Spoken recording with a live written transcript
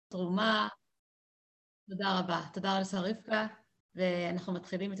תרומה. תודה רבה. תודה רבה רבקה, ואנחנו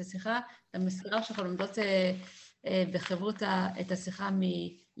מתחילים את השיחה. אני מזכירה שאנחנו לומדות בחברותה את השיחה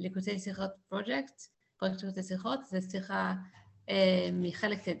מליקוטי שיחות פרויקט ליקוטי שיחות, זה שיחה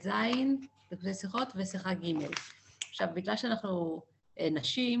מחלק ט"ז, ליקוטי שיחות ושיחה ג'. עכשיו, בגלל שאנחנו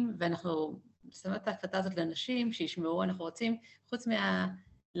נשים, ואנחנו שמים את ההקלטה הזאת לנשים, שישמעו, אנחנו רוצים, חוץ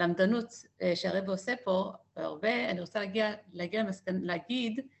מהלמדנות שהרב עושה פה, הרבה, אני רוצה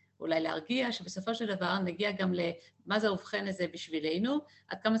להגיד, אולי להרגיע, שבסופו של דבר נגיע גם למה זה ההובחן הזה בשבילנו,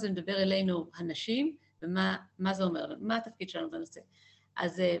 עד כמה זה מדבר אלינו הנשים, ומה זה אומר, מה התפקיד שלנו בנושא.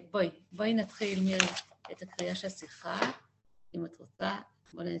 אז בואי נתחיל, מירי, את הקריאה של השיחה, אם את רוצה.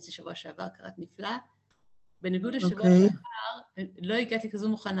 בואי ננסה שבוע שעבר, קראת נפלא. בניגוד לשבוע שעבר, לא הגעתי כזו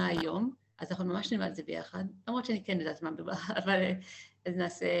מוכנה היום, אז אנחנו ממש נלמד את זה ביחד, למרות שאני כן יודעת מה מדובר, אבל אז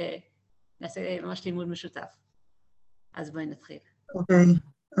נעשה ממש לימוד משותף. אז בואי נתחיל. אוקיי,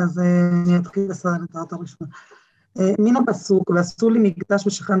 אז אני אתחיל לסדר את האוטו ראשונה. מן הפסוק, ועשו לי מקדש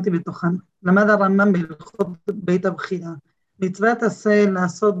ושכנתי בתוכן. למד הרמב"ם בהלכות בית הבחירה. מצוות עשה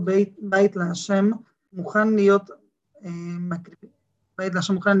לעשות בית להשם, מוכן להיות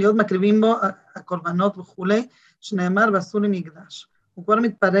מקריבים בו הקורבנות וכולי, שנאמר ועשו לי מקדש. הוא כבר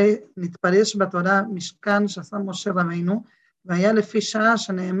מתפרש בתורה משכן שעשה משה רבינו, והיה לפי שעה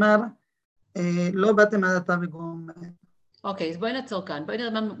שנאמר, לא באתם עד עתה וגומר. אוקיי, אז בואי נעצור כאן, בואי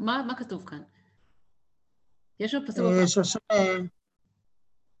נראה מה כתוב כאן. יש לנו פסוק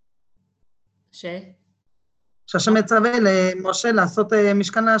שהשם מצווה למשה לעשות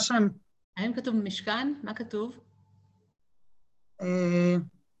משכן להשם. האם כתוב משכן? מה כתוב?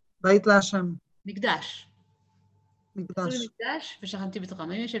 בית להשם. מקדש. מקדש. מקדש ושכנתי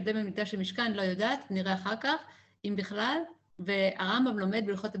בתוכם. האם יש הבדל בין מקדש למשכן? לא יודעת, נראה אחר כך, אם בכלל. והרמב"ם לומד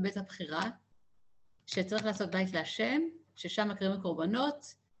בהלכות בית הבחירה, שצריך לעשות בית להשם, ששם מקריבים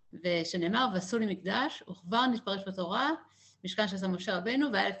קורבנות, ושנאמר, ועשו לי מקדש, וכבר נתפרש בתורה, משכן שעשה משה רבנו,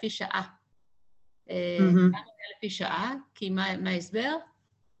 והיה לפי שעה. למה היה לפי שעה? כי מה ההסבר?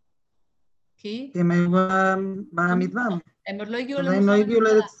 כי הם היו במדבר. הם עוד לא הגיעו הם לא הגיעו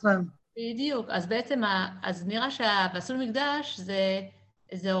לארץ ישראל. בדיוק, אז בעצם, אז נראה שהעשו לי מקדש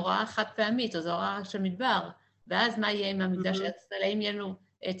זה הוראה חד פעמית, או זו הוראה של מדבר, ואז מה יהיה עם המקדש של ארץ ישראל? האם יהיה לנו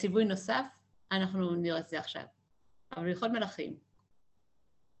ציווי נוסף? אנחנו נראה את זה עכשיו. אבל בהלכות מלכים.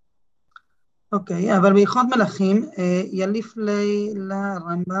 אוקיי, אבל בהלכות מלכים יליף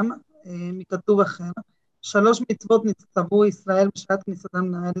לרמב"ם מכתוב אחר. 3 מצוות נצטוו ישראל בשעת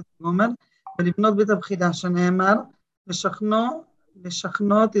כניסתם לארץ גומר, ולבנות בית הבחירה, שנאמר,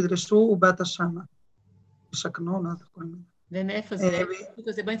 ושכנו תדרשו ובאת שמה. ושכנו, לא יודעת כל מיני. ומאיפה זה?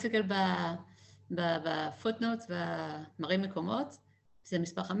 בואי נסתכל בפוטנוטס והמראה מקומות. זה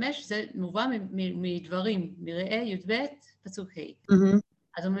מספר 5, זה מובא מדברים, מראה י"ב, פסוק ה'.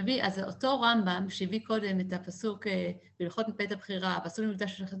 אז הוא מביא, אז אותו רמב"ם שהביא קודם את הפסוק בהלכות בית הבחירה, ועשו לי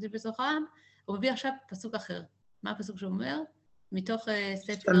מקדש ושכנתי בתוכם, הוא מביא עכשיו פסוק אחר. מה הפסוק שהוא אומר? מתוך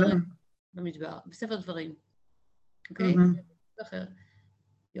ספר במדבר, בספר דברים. אוקיי? פסוק אחר.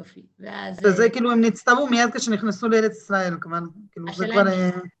 יופי. וזה כאילו הם נצטוו מיד כשנכנסו לארץ ישראל, כבר.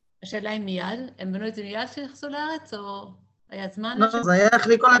 השאלה היא מיד, הם בנו את זה מיד כשנכנסו לארץ, או היה זמן? לא, זה היה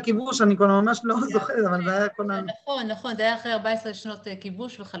אחרי כל הכיבוש, אני כבר ממש לא זוכרת, אבל זה היה כל נכון, זה היה אחרי 14 שנות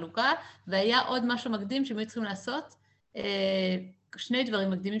כיבוש וחלוקה, והיה עוד משהו מקדים שהם היו צריכים לעשות, 2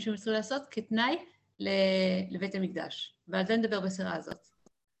 דברים מקדימים שהם צריכים לעשות, כתנאי לבית המקדש, ועל זה נדבר בסדרה הזאת.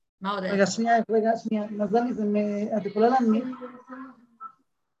 מה עוד היה? רגע, שנייה, מזל לי, את יכולה להנמיך?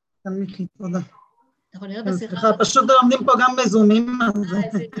 תנמיכי, תודה. אנחנו נראה בסדרה. סליחה, פשוט לומדים פה גם בזומים.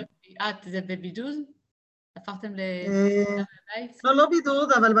 זה בבידוד? הפכתם לבית? לא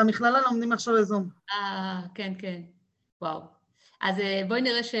בידוד, אבל במכללה לומדים עכשיו בזום. כן. וואו. אז בואי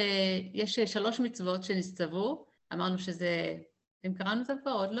נראה שיש 3 מצוות שנצטוו. אמרנו שזה... אם קראנו את זה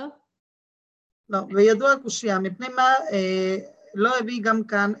כבר, עוד לא? לא, וידוע קושיה, מפני מה לא הביא גם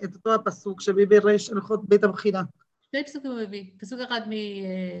כאן את אותו הפסוק שהביא בריש הלכות בית הבחירה. 2 פסוקים הוא הביא. פסוק אחד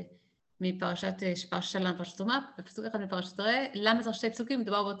מפרשת שלנו, פרשת תרומה, ופסוק אחד מפרשת ראה, למה צריך 2 פסוקים?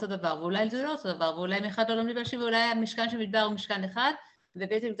 מדובר באותו דבר, ואולי זה לא אותו דבר, ואולי מאחד לא לומדים להשיב, ואולי המשכן של מדבר הוא משכן אחד,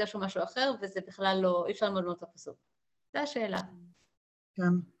 ובית המקדש הוא משהו אחר, וזה בכלל לא, אי אפשר ללמוד מאותו פסוק. זו השאלה. כן.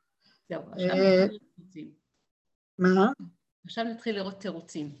 זהו, עכשיו נתחיל לראות תירוצים. מה? עכשיו נתחיל לראות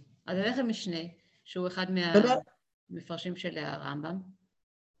תירוצים. אז נלך למשנה, שהוא אחד מהמפרשים של הרמב"ם.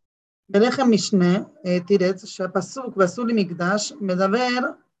 בלחם משנה, תירץ שהפסוק ועשו לי מקדש מדבר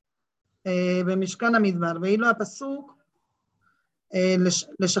במשכן המדבר, ואילו הפסוק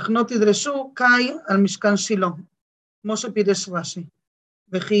לשכנו תדרשו קאי על משכן שילה, כמו שפירש רש"י.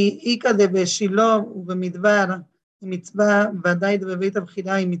 וכי איכא דבשילה ובמדבר מצווה, ודאי בבית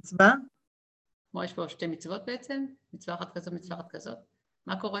הבחירה היא מצווה. כמו יש פה שתי מצוות בעצם, מצווה אחת כזאת, מצווה אחת כזאת.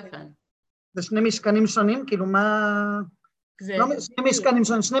 מה קורה כאן? זה שני משכנים שונים, כאילו מה... לא שני משכנים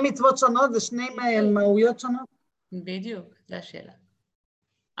שונים, שני מצוות שונות, זה שני מהויות שונות. בדיוק, זו השאלה.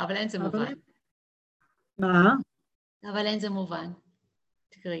 אבל אין זה מובן. מה? אבל אין זה מובן.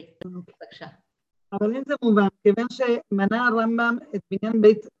 תקראי, בבקשה. אבל אין זה מובן, כיוון שמנה הרמב"ם את בניין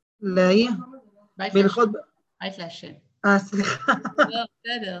בית לאי, בהלכות... בית להשם. סליחה. לא,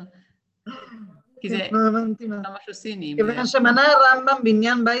 בסדר. כי זה לא משהו סיני. כיוון שמנה הרמב"ם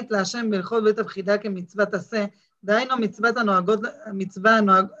בניין בית להשם בהלכות בית הבחירה כמצוות עשה, דהיינו מצווה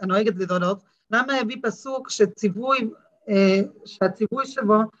הנוהגת לדורות, למה הביא פסוק שהציווי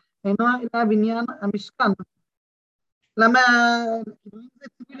שבו אינו אלא בניין המשכן? למה, אם זה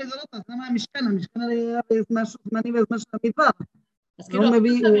ציווי לדורות, אז למה המשכן? המשכן היה משהו זמני בזמן של המדבר. אז כאילו,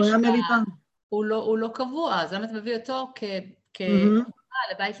 הוא לא קבוע, אז למה אתה מביא אותו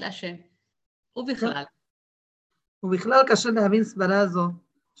לבית להשם? ובכלל. ובכלל קשה להבין סברה זו,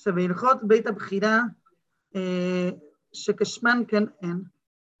 שבהלכות בית הבחירה, שכשמן כן אין,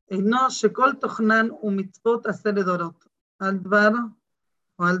 אינו שכל תוכנן ומצוות עשה לדורות, על דבר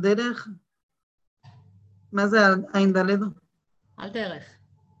או על דרך. מה זה עין דלת? על דרך.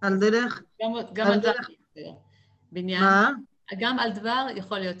 על דרך? גם על דרך. בניין. מה? גם על דבר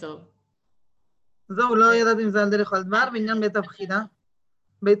יכול להיות טוב. זהו, לא ידעת אם זה על דרך או על דבר, בעניין בית הבחירה,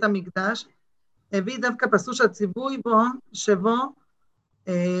 בית המקדש, הביא דווקא פסוק הציווי בו, שבו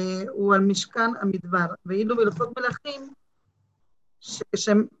הוא על משכן המדבר, ואילו בהלכות מלכים,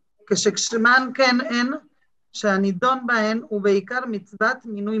 כשמן כן אין, שהנידון בהן הוא בעיקר מצוות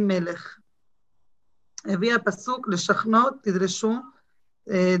מינוי מלך. הביא הפסוק לשכנו תדרשו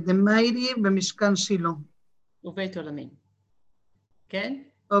דמיירי במשכן שילה. ובית עולמים. כן?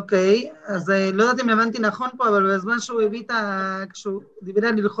 אוקיי, אז לא יודעת אם הבנתי נכון פה, אבל בזמן שהוא הביא כשהוא דיבר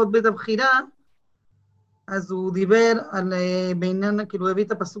על הלכות בית הבחירה, אז הוא דיבר על בעניין, כאילו הוא הביא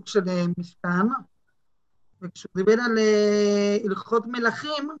את הפסוק של משכן, וכשהוא דיבר על הלכות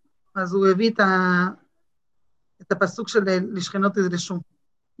מלכים, אז הוא הביא את הפסוק של לשכנות תדרשו.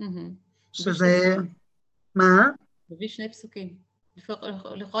 שזה... מה? מביא שני פסוקים.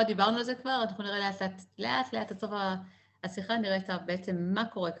 לכאורה דיברנו על זה כבר, אנחנו נראה לאט לאט עד סוף השיחה, נראה בעצם מה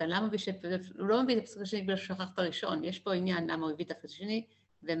קורה כאן, למה הוא לא מביא את הפסוק השני בגלל שהוא שכח את הראשון, יש פה עניין למה הוא הביא את הפסוק השני,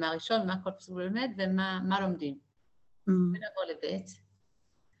 ומה הראשון, מה כל פסוק ללמד, ומה לומדים. ונעבור לבית.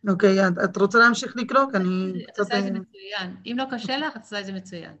 אוקיי, את רוצה להמשיך לקרוא? אני את עושה את זה מצוין. אם לא קשה לך, את עושה את זה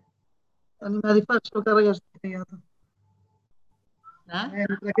מצוין. אני מעדיפה שלא כרגע שתקראי יד.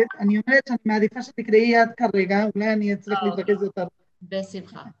 אני אומרת שאני מעדיפה שתקראי יד כרגע, אולי אני אצליח להתרכז יותר.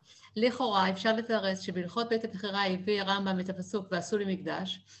 בשמחה. לכאורה אפשר לתרץ שבהלכות בית הבחירה הביא הרמב"ם את הפסוק ועשו לי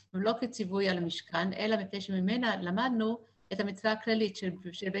מקדש, ולא כציווי על המשכן, אלא מפני שממנה למדנו את המצווה הכללית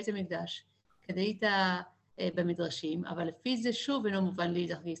של בית המקדש, כדאית במדרשים, אבל לפי זה שוב אינו מובן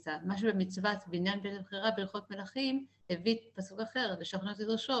לאידך גיסא. מה שבמצוות בעניין בית הבחירה בהלכות מלכים הביא פסוק אחר, לשכנות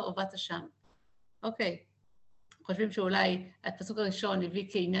תדרשו או באת שם. אוקיי. חושבים שאולי הפסוק הראשון הביא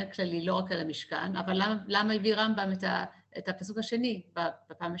כעניין כללי לא רק על המשכן, אבל למה הביא רמב"ם את הפסוק השני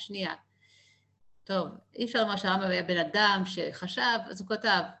בפעם השנייה? טוב, אי אפשר לומר שהרמב"ם היה בן אדם שחשב, אז הוא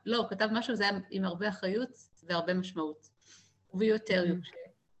כתב, לא, הוא כתב משהו, זה היה עם הרבה אחריות והרבה משמעות. וביותר יוקשה,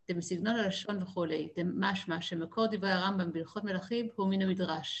 מסגנון הלשון וכולי, משמע שמקור דברי הרמב"ם בהלכות מלכים הוא מן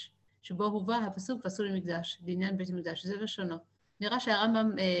המדרש, שבו הובא הפסוק ועשו לי מקדש, לעניין בית המקדש, זה לשונו. נראה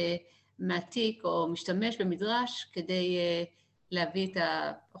שהרמב"ם מעתיק או משתמש במדרש כדי להביא את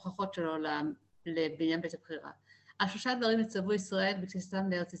ההוכחות שלו לבניין בית הבחירה. השלושה דברים נצטוו ישראל בכניסתם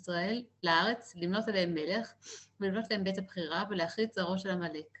לארץ ישראל, לארץ, למנות עליהם מלך, ולבנות להם בית הבחירה ולהכרית זרעו של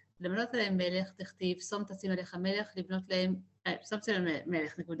עמלק. למנות עליהם מלך, תכתיב, שום תשים עליך מלך, לבנות להם, שום תשים עליהם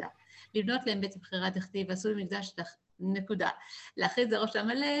מלך, נקודה. לבנות להם בית הבחירה, תכתיב, ועשו למקדש, נקודה. להכרית זרעו של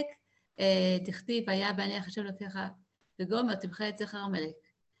עמלק, תכתיב, היה בהניח השם אלוקיך, וגומר תמחה את זכר עמלק.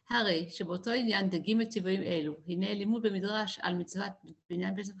 הרי שבאותו עניין דגים את ציוויים אלו, הנה לימוד במדרש על מצוות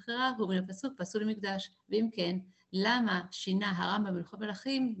בניין בית הבחירה הוא מן הפסוק ועשו למקדש, ואם כן, למה שינה הרמב"ם בהלכות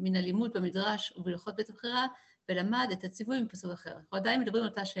מלכים מן הלימוד במדרש ובהלכות בית הבחירה ולמד את הציווי מפסוק אחר? אנחנו עדיין מדברים על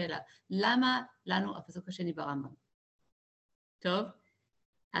אותה שאלה, למה לנו הפסוק השני ברמב"ם? טוב,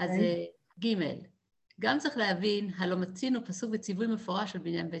 אז ג' גם צריך להבין, הלא מצינו פסוק וציווי מפורש על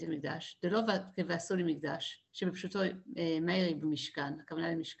בניין בית המקדש, דלא ועשו לי מקדש, שבפשוטו ומירי במשכן,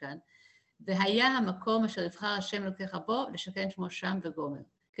 הכוונה למשכן, והיה המקום אשר יבחר השם אלוקיך בו, לשכן שמו שם וגומר,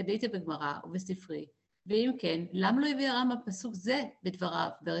 כדאיתי בגמרא ובספרי, ואם כן, למה לא הביא הרמב"ם פסוק זה בדבריו,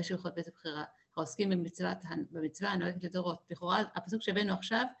 בראש הלכות בית הבחירה, העוסקים במצווה הנוהגת לדורות? לכאורה, הפסוק שהבאנו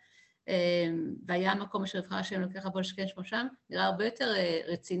עכשיו, והיה המקום אשר יבחר השם אלוקיך בו לשכן שמו שם, נראה הרבה יותר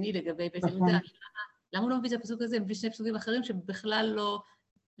רציני לגבי בית המקדש. למה הוא לא מביא את הפסוק הזה? מביא שני פסוקים אחרים שבכלל לא,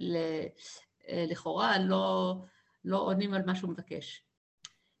 לכאורה, לא עונים על מה שהוא מבקש.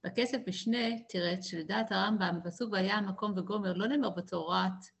 בכסף משנה, תראה, שלדעת הרמב"ם, בפסוק והיה המקום וגומר, לא נאמר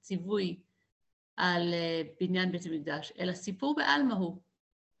בתורת ציווי על בניין בית המקדש, אלא סיפור בעלמא הוא,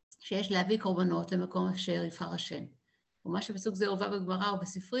 שיש להביא קורבנות למקום אשר יבחר השם. ומה שבסוג זה הובא בגמרא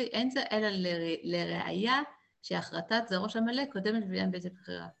ובספרי, אין זה אלא לראיה שהחרטת זרעו של עמלק קודמת לבניין בית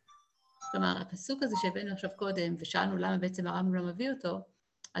הבחירה. כלומר, הפסוק הזה שהבאנו עכשיו קודם, ושאלנו למה בעצם הרמב"ם לא מביא אותו,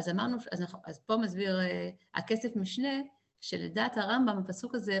 אז אמרנו, אז פה מסביר הכסף משנה, שלדעת הרמב"ם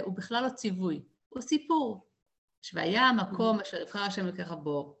הפסוק הזה הוא בכלל לא ציווי, הוא סיפור. והיה המקום אשר יבחר השם אלוקיך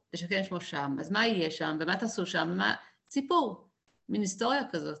בו, לשכן שמו שם, אז מה יהיה שם, ומה תעשו שם, סיפור, מין היסטוריה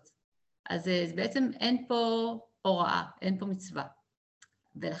כזאת. אז בעצם אין פה הוראה, אין פה מצווה.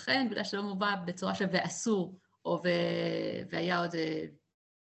 ולכן, בגלל שלא מובא בצורה של ועשו, והיה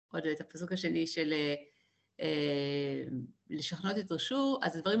עוד את הפסוק השני של לשכנות ידרשו,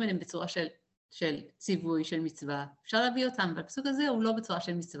 אז הדברים האלה הם בצורה של ציווי, של מצווה. אפשר להביא אותם, אבל הפסוק הזה הוא לא בצורה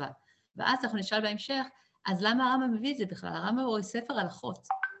של מצווה. ואז אנחנו נשאל בהמשך, אז למה הרמב"ם מביא את זה בכלל? הרמב"ם הוא ספר הלכות.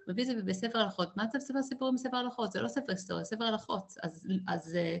 הוא מביא את זה בספר הלכות. מה אתה מספר סיפורים בספר הלכות? זה לא ספר היסטוריה, ספר הלכות.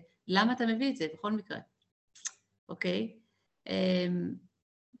 אז למה אתה מביא את זה בכל מקרה? אוקיי?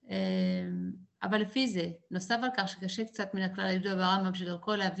 אבל לפי זה, נוסף על כך שקשה קצת מן הכלל הידוע ברמב"ם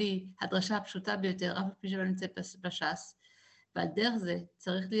שדרכו להביא הדרשה הפשוטה ביותר, אף על פי שלא נמצאת בש"ס, ועל דרך זה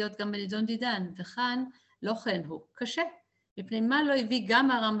צריך להיות גם בנידון דידן, וכאן לא כן הוא. קשה. מפני מה לא הביא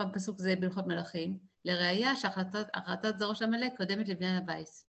גם הרמב"ם פסוק זה בהלכות מלכים, לראיה שהחלטת זרעו של עמלק קודמת לבניין הבית.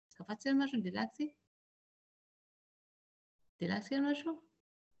 קפצתי על משהו? דילגתי? דילגתי על משהו?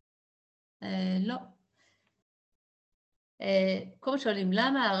 לא. כל מה שואלים,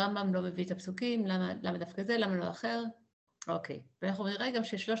 למה הרמב"ם לא מביא את הפסוקים, למה דווקא זה, למה לא אחר? אוקיי, ואנחנו נראה גם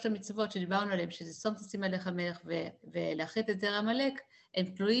ששלושת המצוות שדיברנו עליהם, שזה שום תשים עליך מלך ולהחריט את זרע עמלק, הם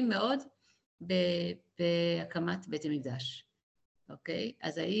תלויים מאוד בהקמת בית המקדש. אוקיי,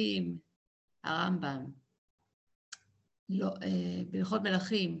 אז האם הרמב"ם, בהלכות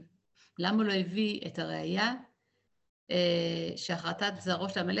מלכים, למה הוא לא הביא את הראייה שהחרטת זרעו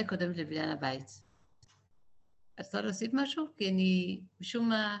של עמלק קודמת לבניין הבית? אז צריך להוסיף משהו? כי אני משום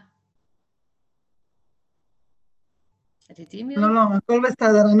מה... את איתי מירי? לא, הכל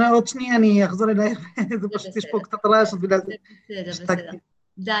בסדר. עוד שנייה אני אחזור אלייך. זה פשוט יש פה קצת רעש, אז בגלל זה בסדר.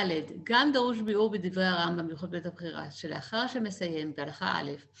 ד' גם דרוש ביאור בדברי הרמב"ם בהלכות בית הבחירה, שלאחר שמסיים בהלכה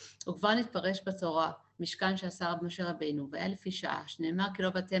א', הוא כבר נתפרש בתורה, משכן שעשה רב משה רבינו, והיה לפי שעה, שנאמר כי לא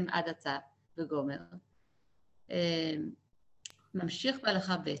באתם עד עתה וגומר. ממשיך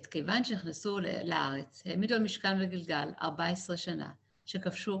בהלכה ב', כיוון שנכנסו לארץ, העמידו על משכן וגלגל 14 שנה,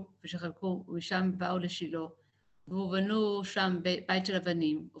 שכבשו ושחלקו, ומשם באו לשילה, ובנו שם בית של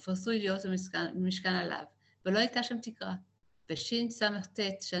אבנים, ופרסו ידיעות במשכן עליו, ולא הייתה שם תקרה. בשס"ט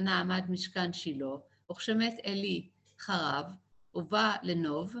שנה עמד משכן שילה, וכשמת אלי חרב, ובא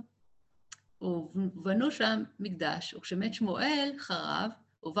לנוב, ובנו שם מקדש, וכשמת שמואל חרב,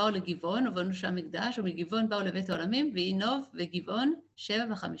 ובאו לגבעון, ובנו שם מקדש, ומגבעון באו לבית העולמים, והיא נוב וגבעון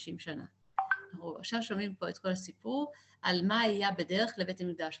 57 שנה. אנחנו עכשיו שומעים פה את כל הסיפור, על מה היה בדרך לבית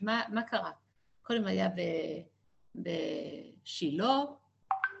המקדש, מה קרה. קודם היה בשילה,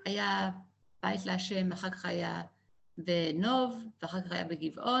 היה בית להשם, אחר כך היה בנוב, ואחר כך היה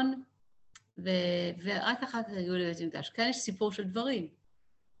בגבעון, ורק אחר כך הגיעו לבית המקדש. כאן יש סיפור של דברים.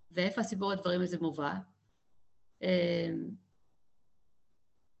 ואיפה הסיפור הדברים הזה מובא?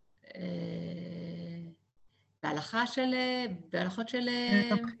 בהלכות של...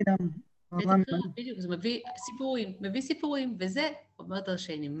 בדיוק, זה מביא סיפורים, וזה אומר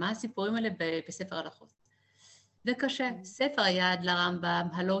דרשני, מה הסיפורים האלה בספר הלכות? וקשה, ספר היד לרמב"ם,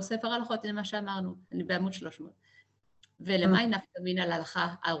 הלא הוא ספר הלכות, הנה מה שאמרנו, אני בעמוד 300. ולמה היא נפקא מינה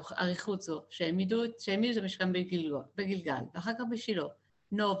להלכה, אריכות זו, שהעמידו את המשכן בגלגל, ואחר כך בשילה,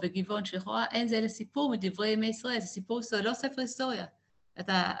 נוב וגבעון שלכאורה, אין זה אלה סיפור מדברי ימי ישראל, זה סיפור היסטוריה, לא ספר היסטוריה.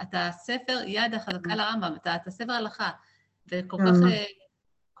 אתה ספר יד החזקה לרמב"ם, אתה ספר הלכה,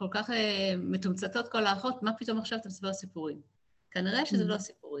 וכל כך מתומצתות כל ההלכות, מה פתאום עכשיו אתה מספר סיפורים? כנראה שזה לא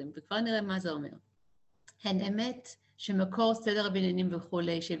סיפורים, וכבר נראה מה זה אומר. הן אמת שמקור סדר הבניינים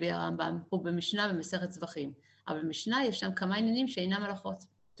וכולי שהביא הרמב"ם הוא במשנה במסכת זבחים, אבל במשנה יש שם כמה עניינים שאינם הלכות.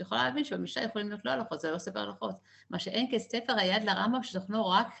 את יכולה להבין שבמשנה יכולים להיות לא הלכות, זה לא ספר הלכות. מה שאין כספר היד לרמב"ם שתוכנו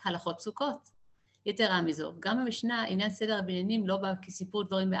רק הלכות פסוקות. יתרה מזו, גם במשנה עניין סדר הבניינים לא בא כסיפור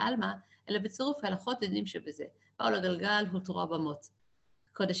דברים בעלמא, אלא בצירוף הלכות עניינים שבזה. באו לגלגל הותרו במות,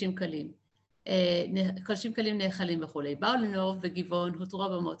 קודשים קלים. קודשים קלים נאכלים וכולי. באו לנוב וגבעון, הותרו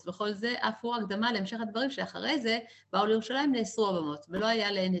הבמות, וכל זה אף הוא הקדמה להמשך הדברים שאחרי זה באו לירושלים נאסרו הבמות, ולא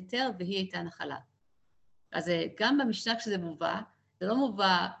היה להן היתר והיא הייתה נחלה. אז גם במשנה כשזה מובא, זה לא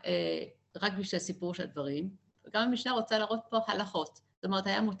מובא רק בשביל הסיפור של הדברים, וגם המשנה רוצה להראות פה הלכות. זאת אומרת,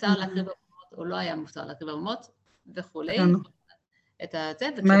 היה מותר להקריב הבמות או לא היה מותר להקריב הבמות וכולי.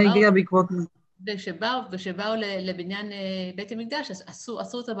 מה הגיע בעקבות מה? וכשבאו לבניין בית המקדש, אז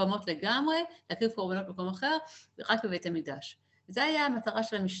עשו את הבמות לגמרי, להקריב קורבנות במקום אחר, רק בבית המקדש. וזו הייתה המטרה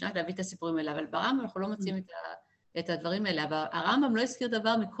של המשנה, להביא את הסיפורים האלה, אבל ברמב"ם אנחנו לא מוצאים את הדברים האלה, אבל הרמב"ם לא הזכיר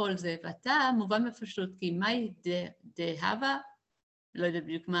דבר מכל זה, ואתה מובן בפשוט, כי מהי דהבה, לא יודעת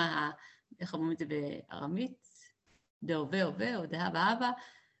בדיוק מה, איך אומרים את זה בארמית, דהווה הווה או דהבה הווה,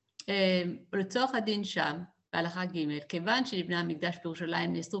 ולצורך הדין שם, בהלכה ג' כיוון שנבנה המקדש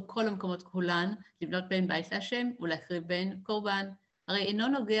בירושלים נאסרו כל המקומות כולן לבנות בין בית להשם ולהקריב בין קורבן. הרי אינו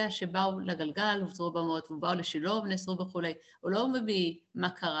נוגע שבאו לגלגל והותרו במות ובאו לשילה ונאסרו וכולי. הוא לא מביא מה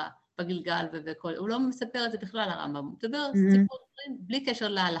קרה בגלגל וכל, הוא לא מספר את זה בכלל הרמב"ם. הוא מדבר סיפור בלי קשר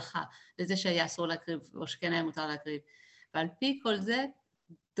להלכה, לזה שהיה אסור להקריב או שכן היה מותר להקריב. ועל פי כל זה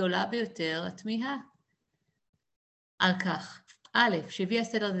גדולה ביותר התמיהה. על כך. א', שהביא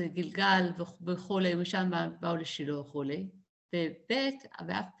הסדר לגלגל וכולי, ומשם באו לשילה וכולי, וב',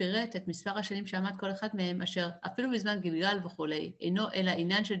 ואף פירט את מספר השנים שעמד כל אחד מהם, אשר אפילו בזמן גלגל וכולי, אינו אלא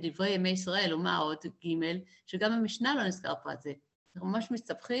עניין של דברי ימי ישראל, ומה עוד, ג', שגם המשנה לא נזכר פרט זה. אנחנו ממש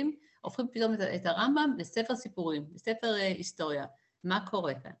מסתבכים, הופכים פתאום את הרמב"ם לספר סיפורים, לספר היסטוריה. מה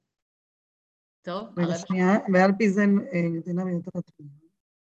קורה כאן? טוב? רגע שנייה, ועל פי זה גדלה ביותר התמיהה.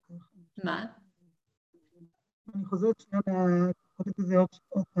 מה? אני חוזרת שנייה לקודת הזה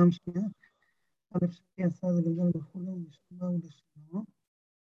עוד פעם שנייה. א' שלי עשה זה גלגל וכולו, ושמה הוא לשמה.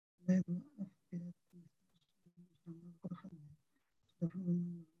 ואף פירט כל אחד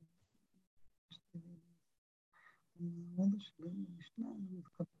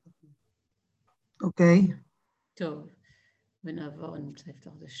אוקיי. טוב, ונעבור, אני רוצה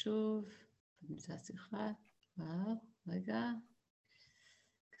לפתוח את זה שוב. נמצא שיחה. רגע.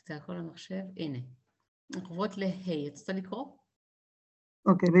 קצת הכל למחשב. הנה. עוברות להי, את רוצה לקרוא?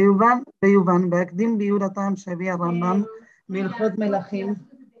 אוקיי, ביובן, בהקדים ביור הטעם שהביא הרמב"ם, בהלכות מלכים,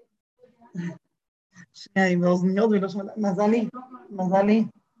 שנייה, עם האוזניות ולא שמעת, מזלי.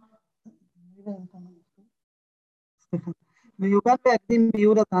 ביובן בהקדים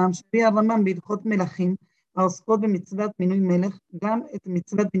ביור הטעם שהביא הרמב"ם בהלכות מלכים, העוסקות במצוות מינוי מלך, גם את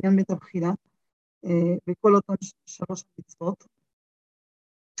מצוות בניין בית הבחירה, וכל אותן 3 מצוות,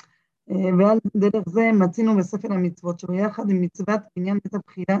 ועל דרך זה מצינו בספר המצוות שביחד עם מצוות בניין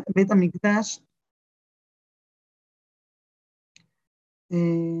בית המקדש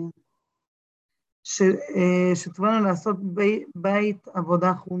שתבואנו לעשות בית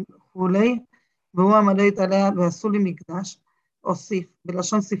עבודה כולי, והוא עמדה עליה ועשו לי מקדש, הוסיף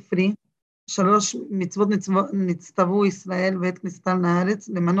בלשון ספרי 3 מצוות נצטוו ישראל ואת כניסתם לארץ,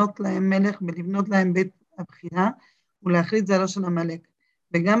 למנות להם מלך ולבנות להם בית הבחירה ולהחליט זרעו של עמלק.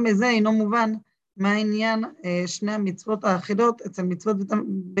 וגם בזה אינו מובן מה העניין 2 המצוות האחרות אצל מצוות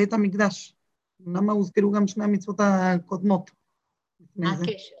בית המקדש. למה הוזכרו גם 2 המצוות הקודמות? מה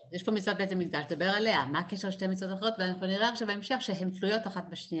הקשר? יש פה מצוות בית המקדש, דבר עליה. מה הקשר 2 מצוות אחרות? ואנחנו נראה עכשיו בהמשך שהן תלויות אחת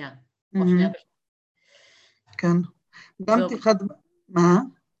בשנייה. או שנייה בשנייה. כן. גם פתיחת... מה?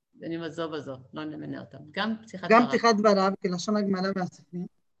 אני אומר זו בזו, לא נמנה אותם. גם פתיחת דבריו, כלשון הגמרא והספרים,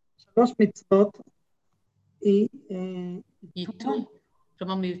 3 מצוות היא... ייתור.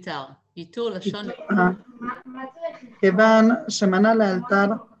 כלומר מיותר, ייתור לשון... כיוון שמנה לאלתר,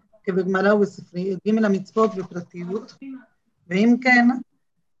 כבגמרא ובספרי, ג' המצוות בפרטיות, ואם כן,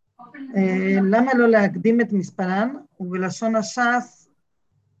 למה לא להקדים את מספרן, ובלשון הש"ס,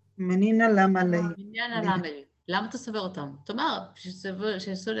 מנינה למה לי. מנינה למה לי. למה אתה סובר אותם? תאמר,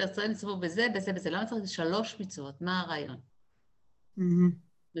 שיעשו לישראל נצטוו בזה, בזה, בזה. למה צריך 3 מצוות? מה הרעיון?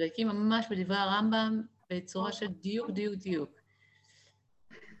 מדייקים ממש בדברי הרמב"ם, בצורה של דיוק.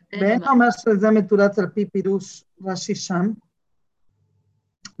 ואין אומר שזה מתולץ על פי פירוש רש"י שם,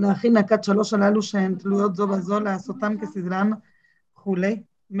 להכין נקת 3 הללו שהן תלויות זו בזו, לעשותם כסדרן כולי,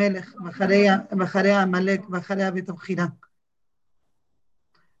 מלך, ואחריה עמלק, ואחריה בית הבחירה.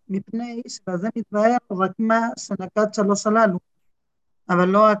 מפני שבזה מתבאר רק מה שנקת 3 הללו, אבל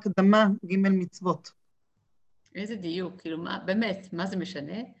לא הקדמה ג' מצוות. איזה דיוק, כאילו מה, באמת, מה זה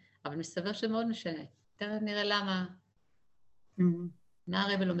משנה? אבל מסתבר שמאוד משנה. תכף נראה למה... מה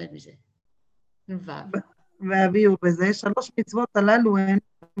הרב לומד מזה? והביאו בזה, 3 מצוות הללו הן,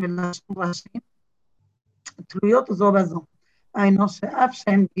 ולשון רש"י, תלויות זו בזו. היינו שאף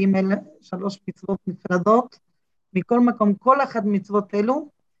שהן ג' 3 מצוות נפרדות, מכל מקום, כל אחת מצוות אלו,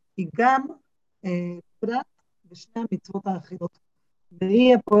 היא גם פרט ושני המצוות האחרות,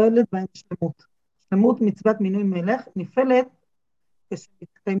 והיא הפועלת בהן שלמות. שלמות מצוות מינוי מלך נפעלת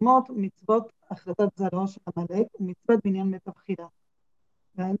כשמתקיימות מצוות החלטת זרעו של עמלק ומצוות בניין בית הבחירה.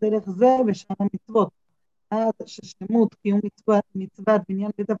 ועל דרך זה ושאר המצוות, עד ששלמות קיום מצוות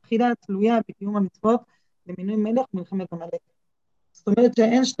בניין בית הבחירה תלויה בקיום המצוות למינוי מלך ומלחמת עמלק. זאת אומרת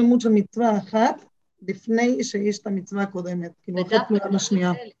שאין שלמות של מצווה אחת לפני שיש את המצווה הקודמת, כאילו אחת תלויה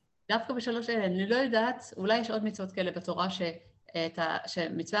בשנייה. דווקא בשלוש אלה, אני לא יודעת, אולי יש עוד מצוות כאלה בתורה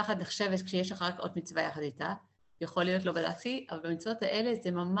שמצווה אחת נחשבת כשיש לך רק עוד מצווה יחד איתה, יכול להיות לא בדקתי, אבל במצוות האלה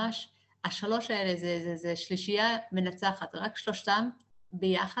זה ממש, השלוש האלה זה שלישייה מנצחת, רק שלושתם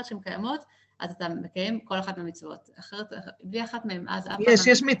ביחד שהן קיימות, אז אתה מקיים כל אחת מהמצוות. אחרת, בלי אחת מהן, אז אף אחד...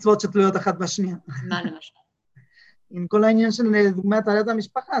 יש מצוות שתלויות אחת בשנייה. מה למשל? עם כל העניין של דוגמת עלת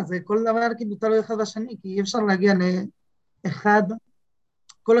המשפחה, זה כל דבר כאילו תלוי אחד בשני, כי אי אפשר להגיע לאחד,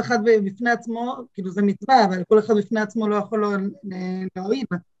 כל אחד בפני עצמו, כאילו זה מצווה, אבל כל אחד בפני עצמו לא יכול להועיל.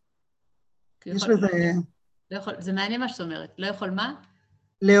 יש לזה... זה מעניין מה שאת אומרת, לא יכול מה?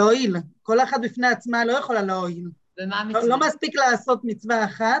 להועיל, כל אחד בפני עצמה לא יכולה להועיל. ומה המצווה? לא מספיק לעשות מצווה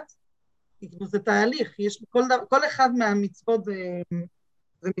אחת, זה תהליך, כל אחד מהמצוות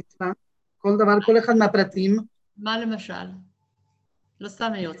זה מצווה, כל דבר, כל אחד מהפרטים. מה למשל? לא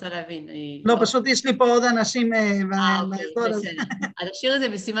סתם אני רוצה להבין. לא, פשוט יש לי פה עוד אנשים באזור הזה. אז אשאיר את זה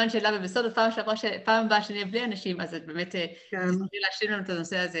בסימן שאלה ובסוד, פעם הבאה שנהיה בלי אנשים, אז את באמת תצטרכי להשאיר לנו את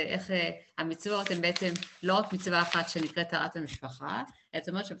הנושא הזה, איך המצוות הן בעצם לא רק מצווה אחת שנקראת טהרת המשפחה, זאת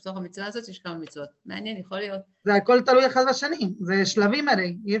אומרת שבתוך המצווה הזאת יש כמה מצוות. מעניין, יכול להיות. זה הכל תלוי אחד בשני, זה שלבים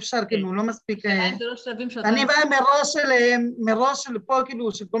הרי, אי אפשר כאילו, לא מספיק... אני באה מראש של פה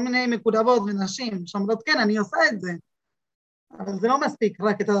כאילו, של כל מיני מקודבות ונשים, שאומרות כן, אני עושה את זה. אבל זה לא מספיק,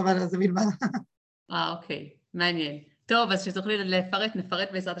 רק את הדבר הזה בלבד. אוקיי, מעניין. טוב, אז שתוכלי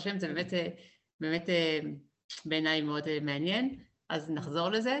נפרט בעזרת השם, זה באמת בעיניי מאוד מעניין, אז נחזור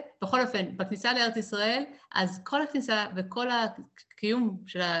לזה. בכל אופן, בכניסה לארץ ישראל, אז כל הכניסה וכל הקיום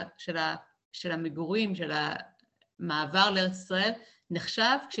של המגורים, של המעבר לארץ ישראל,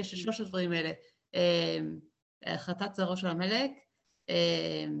 נחשב כשיש שלושת הדברים האלה. החלטת זרעו של המלך,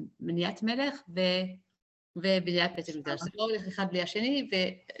 מניעת מלך ובניית בית המקדש. זה לא הולך אחד בלי השני,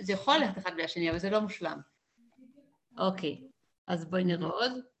 וזה יכול ללכת אחד בלי השני, אבל זה לא מושלם. אוקיי, אז בואי נראה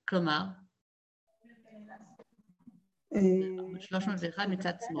עוד. כלומר, 301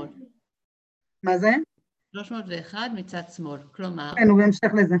 מצד שמאל. מה זה? 301 מצד שמאל, כלומר... כן, ובהמשך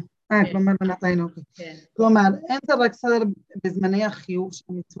לזה. כלומר, בנתיים, אוקיי. כלומר, אין זה רק סדר בזמני החיוב של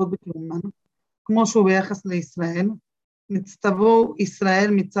המצוות בקיומן, כמו שהוא ביחס לישראל, נצטוו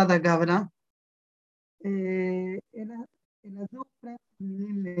ישראל מצד הגברא, אלא זהו פרט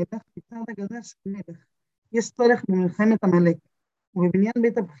במינים מלך מצד הגדר של מלך. יש צורך במלחמת עמלק ובבניין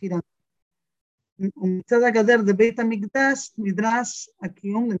בית הבחירה. ומצד הגדר זה בית המקדש נדרש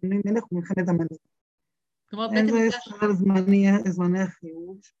הקיום למינוי מלך ומלחמת עמלק. כלומר בית המקדש... זה זמני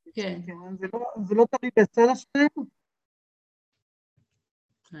החיוב. כן. זה לא תלוי בסדר שלהם?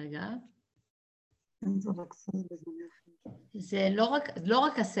 רגע. זה רק סדר בזמני החיוב. זה לא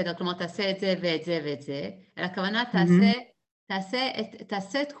רק הסדר, כלומר תעשה את זה ואת זה ואת זה, אלא הכוונה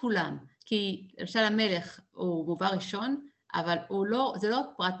תעשה את כולם, כי למשל המלך הוא מובא ראשון, אבל זה לא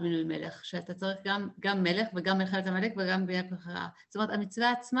פרט מינוי מלך, שאתה צריך גם מלך וגם מלחמת המלך וגם בניית בחירה. זאת אומרת,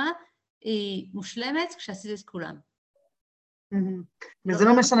 המצווה עצמה היא מושלמת כשעשית את כולם. וזה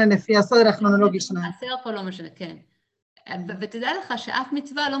לא משנה לפי הסדר הכרונולוגי שלנו. הסדר פה לא משנה, כן. ותדע לך שאף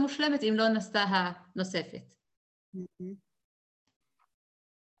מצווה לא מושלמת אם לא נעשתה הנוספת.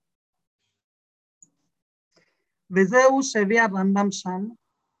 וזהו שהביא הרמב"ם שם,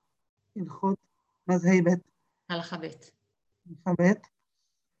 הלכות מזהי ב', הלכה ב',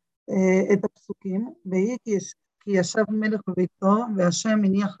 את הפסוקים, ויהי כי ישב מלך בביתו, והשם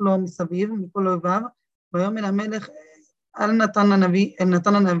הניח לו מסביב, מכל אויביו, ויאמר המלך אל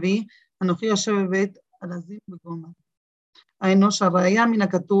נתן הנביא, אנוכי יושב בבית אלעזים בגומר. היינו שהראיה מן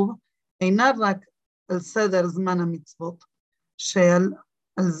הכתוב, אינה רק על סדר זמן המצוות, שעל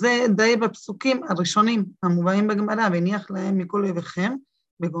זה די בפסוקים הראשונים, המובאים בגמרא, והניח להם מכל אויביכם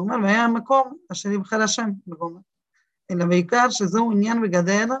בגומר, והיה המקום אשר יבחר השם בגומר. אלא בעיקר שזהו עניין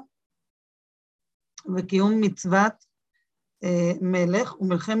וגדר, וקיום מצוות מלך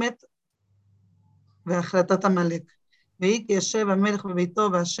ומלחמת והחלטת עמלק. והיא כי ישב המלך בביתו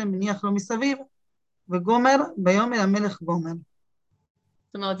והשם מניח לו מסביב, וגומר ביום אל המלך גומר.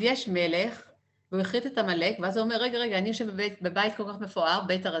 זאת אומרת, יש מלך, והוא החליט את עמלק, ואז הוא אומר, רגע, אני יושב בבית כל כך מפואר,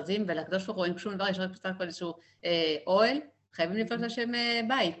 בית ארזים, ולקדוש ברוך הוא רואים שום דבר, יש רק פסק פה איזשהו אוהל, חייבים לפנות לשם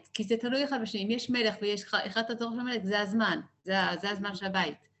בית, כי זה תלוי אחד בשני. אם יש מלך ויש החלטת התור של המלך, זה הזמן, זה הזמן של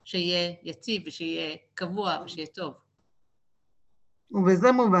הבית. שיהיה יציב ושיהיה קבוע ושיהיה טוב.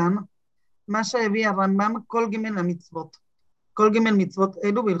 ובזה מובן, מה שהביא הרמב"ם כל ג' המצוות. כל ג' מצוות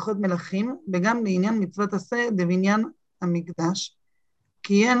אלו בהלכות מלכים, וגם לעניין מצוות עשה בבניין המקדש,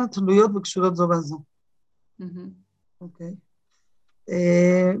 כי הן תלויות וקשורות זו בזו. אוקיי.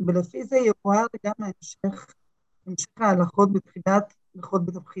 ולפי זה יבואר גם המשך ההלכות בתחילת הלכות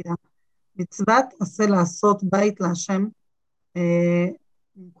בית הבחירה. מצוות עשה לעשות בית להשם,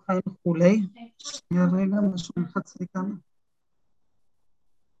 מוכן וכולי. שנייה רגע, משהו נלחץ לי כאן.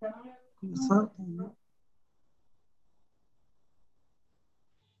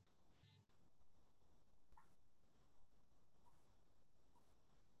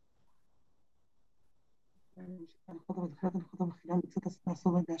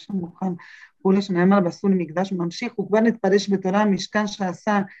 שנאמר ועשו למקדש ממשיך, הוא כבר נתפרש בתורה המשכן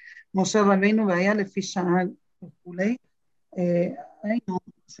שעשה משה רבינו והיה לפי שעה וכולי. היינו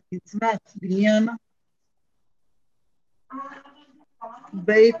שמצוות בניין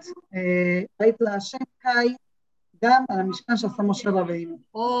בית להשם חי גם על המשכן שעשה משה רבינו.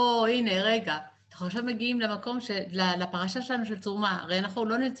 הנה רגע, אנחנו עכשיו מגיעים למקום, לפרשה שלנו של תרומה. הרי אנחנו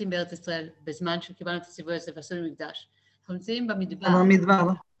לא נמצאים בארץ ישראל בזמן שקיבלנו את הציווי הזה ועשו למקדש. אנחנו נמצאים במדבר.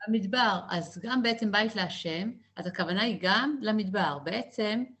 במדבר, אז גם בעצם בית להשם, אז הכוונה היא גם למדבר.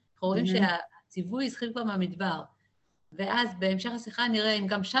 בעצם אנחנו רואים שהציווי התחיל כבר מהמדבר. ואז בהמשך השיחה נראה אם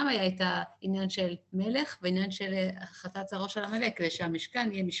גם שם היה את העניין של מלך ועניין של חטאת זרעו של עמלק, כדי שהמשכן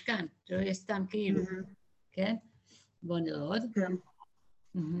יהיה משכן, שלא יהיה סתם כאילו. כן? בואו נראה עוד. כן.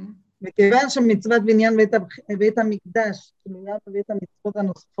 וכיוון שמצוות בניין בית המקדש, תלויה בבית המצוות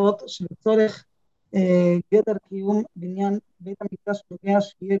הנוספות, שלצורך גדר קיום בניין בית המקדש נוגע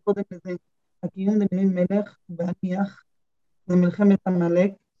שיהיה קודם לזה הקיום למינוי מלך והניח במלחמת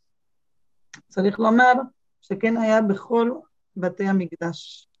עמלק, צריך לומר שכן היה בכל בתי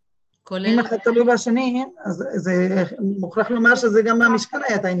המקדש. אם אחד תלוי בשני, אז זה מוכרח לומר שזה גם מהמשכן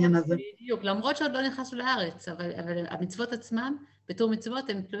היה את העניין הזה. בדיוק, למרות שעוד לא נכנסו לארץ, אבל המצוות עצמם, בתור מצוות,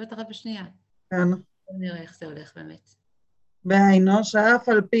 הן תלויות אחת בשנייה. כן. נראה איך זה הולך באמת. בהיינו, שאף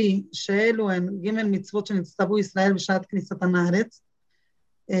על פי שאלו הן ג' מצוות שנצטוו ישראל בשעת כניסתן לארץ,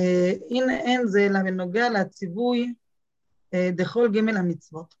 אין זה אלא בנוגע לציווי דכל ג'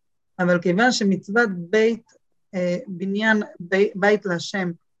 המצוות. אבל כיוון שמצוות בניין בית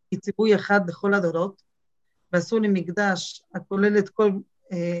להשם היא ציווי אחד בכל הדורות, ועשו למקדש הכולל את כל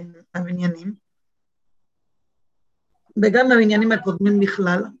הבניינים, וגם הבניינים הקודמים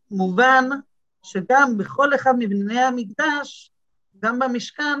בכלל, מובן שגם בכל אחד מבנייני המקדש, גם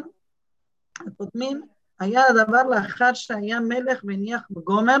במשכן הקודמים, היה הדבר לאחר שהיה מלך והניח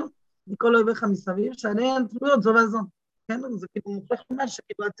בגומר, מכל אויביך מסביב, שעליהן תלויות זו וזו. כן, זה כאילו מוכרח לומר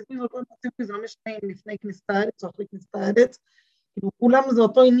שכאילו הציווי זה לא משנה לפני כניסת הארץ או אחרי כניסת הארץ, כאילו כולם זה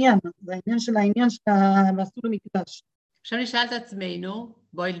אותו עניין, זה העניין של ועשו למקדש. עכשיו נשאל את עצמנו,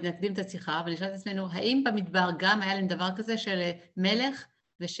 בואי נקדים את השיחה, ונשאל את עצמנו, האם במדבר גם היה להם דבר כזה של מלך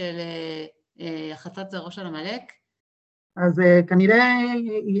ושל חטאת זרעו של עמלק? אז כנראה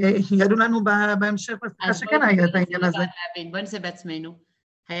ידעו לנו בהמשך בשיחה שכן היה את העניין הזה. בואי נעשה בעצמנו.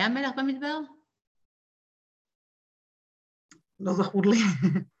 היה מלך במדבר? לא זכור לי.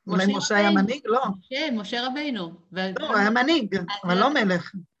 אולי משה היה מנהיג? לא. משה רבינו. לא, היה מנהיג, אבל לא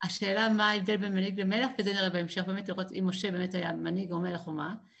מלך. השאלה מה ההבדל בין מנהיג למלך, וזה נראה בהמשך באמת לראות אם משה באמת היה מנהיג או מלך או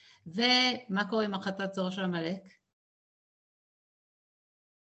מה. ומה קורה עם חטאת זרעו של עמלק?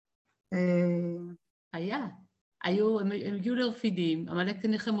 היה. הם הגיעו לרפידים, עמלק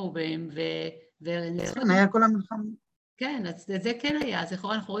נלחמו בהם, כן, היה כל המלחמה. כן, אז זה כן היה, אז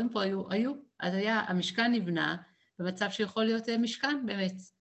לכאורה אנחנו רואים פה, אז היה, המשכן נבנה, במצב שיכול להיות משכן באמת,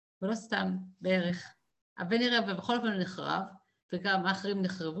 ולא סתם בערך. אבל נראה, ובכל אופן נחרב, וגם האחרים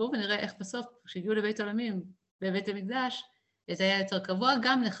נחרבו, ונראה איך בסוף, כשהגיעו לבית העולמים, בבית המקדש, זה היה יותר קבוע,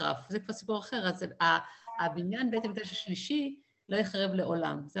 גם נחרב. זה כבר סיפור אחר, אז הבניין בית המקדש השלישי לא יחרב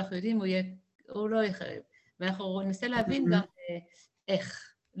לעולם. זה אנחנו יודעים, הוא לא יחרב. ואנחנו ננסה להבין גם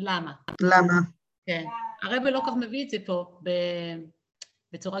איך, למה. למה? כן. הרב לא כך מביא את זה פה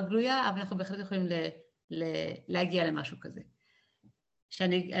בצורה גלויה, אבל אנחנו בהחלט יכולים להגיע למשהו כזה.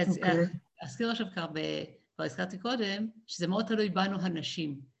 שאני אזכיר עכשיו כבר הזכרתי קודם, שזה מאוד תלוי בנו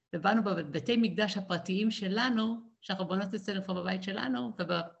הנשים, ובנו בבתי מקדש הפרטיים שלנו, שאנחנו בונות אצלנו פה בבית שלנו,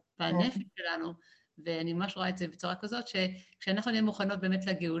 ובנפש שלנו, ואני ממש רואה את זה בצורה כזאת, שכשאנחנו נהיה מוכנות באמת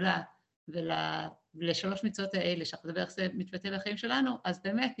לגאולה, ולשלוש מצוות האלה, שאנחנו נדבר איך זה מתבטא בחיים שלנו, אז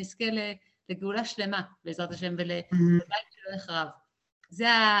באמת נזכה לגאולה שלמה, בעזרת השם, ולבית שלא נחרב. זה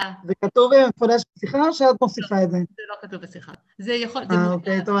כתוב במפורש בשיחה, או שאת מוסיפה את זה? זה לא כתוב בשיחה. זה יכול,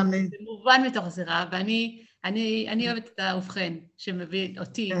 אוקיי, טוב, זה מובן מתוך השיחה, ואני אני אוהבת את האובחן שמביא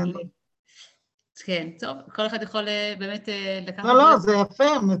אותי. כן, טוב, כל אחד יכול באמת לקחת... לא, זה יפה,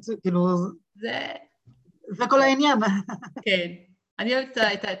 כאילו, זה כל העניין. כן, אני אוהבת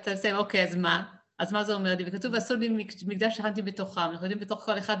את הסיים, אוקיי, אז מה? אז מה זה אומר לי? וכתוב, עשו לי מקדש שכנתי בתוכם, אנחנו יודעים בתוך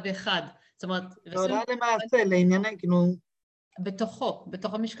כל אחד ואחד. זאת אומרת... הוראה למעשה, לענייני, כאילו...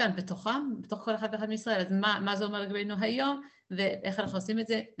 בתוך המשכן, בתוך כל אחד ואחד מישראל. אז מה זה אומר לגבינו היום, ואיך אנחנו עושים את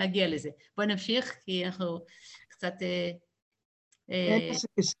זה? נגיע לזה. בואי נמשיך, כי אנחנו קצת... אלא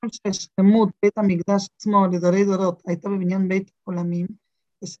שכשם שהשלמות בית המקדש עצמו לדורי דורות הייתה בבניין בית עולמים,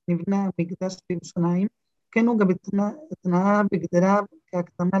 כשנבנה המקדש בירושלים, כן הוא גם התנאה בגדרה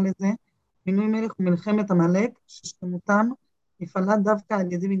כהקדמה לזה, מינוי מלך ומלחמת עמלק, ששלמותם נפעלה דווקא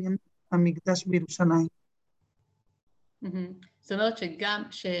על ידי בניין המקדש בירושלים. זאת אומרת שגם,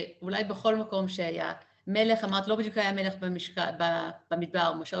 שאולי בכל מקום שהיה מלך, אמרת, לא בדיוק היה מלך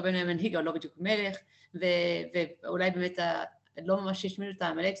במדבר, משה רבנו היה מנהיג, אבל לא בדיוק מלך, ואולי באמת לא ממש השמידו את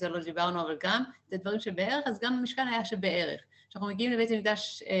העמלק, זה לא דיברנו, אבל גם, זה דברים שבערך, אז גם המשכן היה שבערך. כשאנחנו מגיעים לבית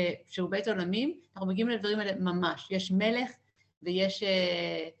המקדש שהוא בית עולמים, אנחנו מגיעים לדברים האלה ממש. יש מלך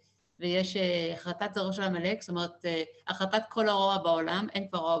ויש החלטת זרוע של עמלק, זאת אומרת, החלטת כל הרוע בעולם, אין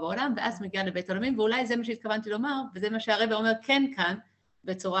כבר רוע בעולם, ואז מגיע לבית עולמים, ואולי זה מה שהתכוונתי לומר, וזה מה שהרבא אומר כן כאן,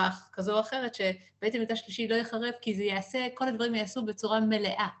 בצורה כזו או אחרת, שבית המקדש שלישי לא יחרב, כי זה יעשה, כל הדברים יעשו בצורה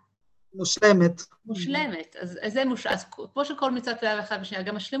מלאה. מושלמת. מושלמת, אז זה מושלם, אז כמו שכל מצוות תלויה ואחד בשנייה,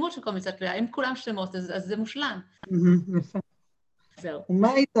 גם השלמות של כל מצוות תלויה, אם כולם שלמות, אז זה מושלם. יפה. זהו.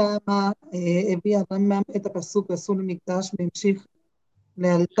 ומה הייתה, מה הביא הרמב"ם את הפסוק ועשו למקדש והמשיך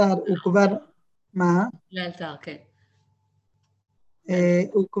לאלתר, הוא כבר, מה? לאלתר, כן.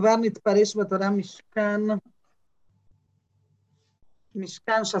 הוא כבר נתפרש בתורה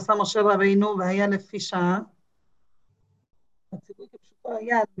משכן שעשה משה רבינו והיה לפי שעה, הציווי כפשוטו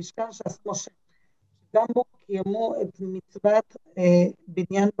היה משכן שעשה משה, גם בו קיימו את מצוות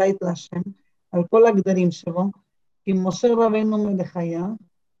בניין בית להשם, על כל הגדרים שלו, כי משה רבינו מלך היה,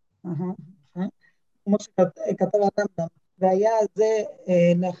 כמו שכתב הרמב"ם, והיה זה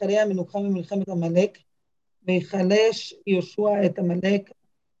לאחרי המנוחה ממלחמת עמלק, ויחלש יהושע את עמלק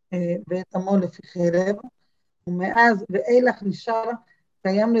ואת עמו לפי חרב, ומאז ואילך נשאר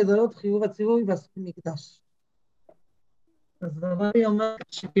קיים לדורות חיוב הציווי ועשו מקדש. אז הרבי אומר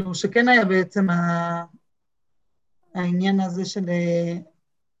שכאילו שכן היה בעצם העניין הזה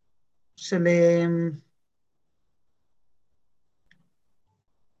של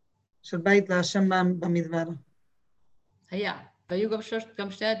בית להשם במדבר. היה, והיו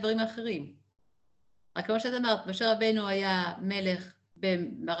גם שני הדברים האחרים. רק כמו שאת אמרת, משה רבנו היה מלך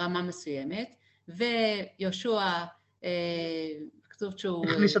ברמה מסוימת, ויהושע, כתוב שהוא...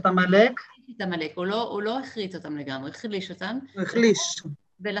 החליש את עמלק. את עמלק, הוא לא החריץ אותם לגמרי, החליש אותם. החליש.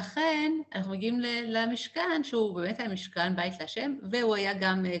 ולכן אנחנו מגיעים למשכן, שהוא באמת היה משכן בית להשם, והוא היה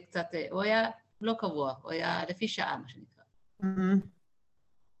גם קצת, הוא היה לא קבוע, הוא היה לפי שעה, מה שנקרא.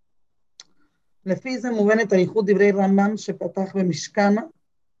 לפי זה מובנת הייחוד דברי רמב"ם שפתח במשכן,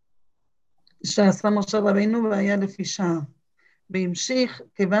 שעשה משה רבינו והיה לפי שעה. בהמשיך,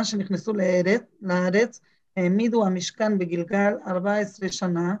 כיוון שנכנסו לארץ, העמידו המשכן בגלגל 14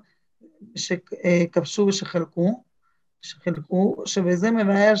 שנה, שכבשו ושחלקו, שבזה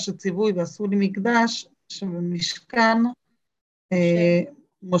מבאר שציווי ועשו לי מקדש, שבמשכן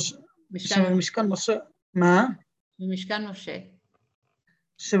משה, מה? במשכן משה.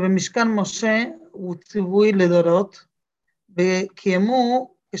 שבמשכן משה הוא ציווי לדורות,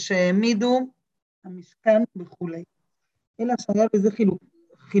 וקיימו כשהעמידו המשכן וכולי. אלא שהיה בזה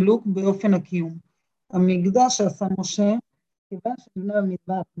חילוק באופן הקיום. המקדש שעשה משה, כיוון שנבנה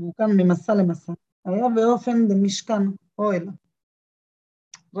במדבר, והוא כאן ממסע למסע, היה באופן במשכן אוהל,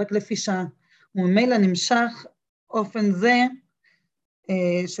 רק לפי שעה, וממילא נמשך אופן זה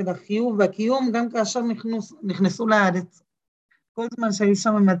של החיוב והקיום, גם כאשר נכנסו לארץ. כל זמן שהיו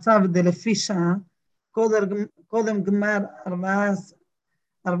שם במצב לפי שעה, קודם גמר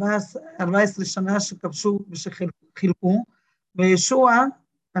 14 שנה שכבשו ושחילקו, וישוע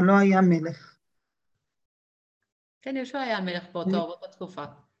לא היה מלך. כן, יהושע היה מלך באותה תקופה.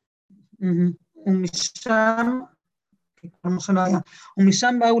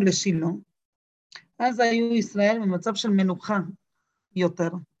 ומשם באו לשילה. אז היו ישראל במצב של מנוחה יותר.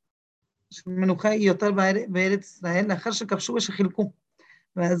 מנוחה יותר בארץ ישראל, לאחר שכבשו ושחילקו.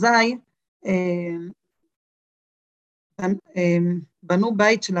 ואזי בנו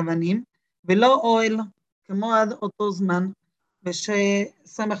בית של אבנים, ולא אוהל, כמו עד אותו זמן,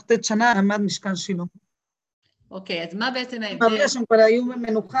 ושסמ"ט שנה עמד משכן שילה. אוקיי, אז מה בעצם ההבדל? ברגע שהם כבר היו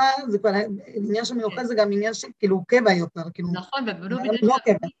במנוחה, זה כבר, עניין של מנוחה זה גם עניין של כאילו קבע יותר, כאילו. נכון, ובנו לא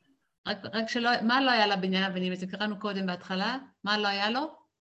קבע. רק שלא, מה לא היה לבניין אבנים? זה קראנו קודם בהתחלה, מה לא היה לו?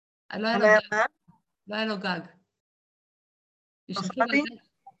 לא היה לו עליה גג. לא היה לו גג. לא שמעתי?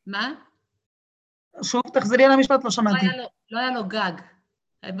 מה? שוב, תחזרי על המשפט, לא שמעתי. לא היה לו גג.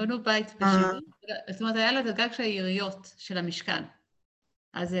 הם בנו בית בשילה, זאת אומרת, היה לו את הגג של העיריות, של המשכן.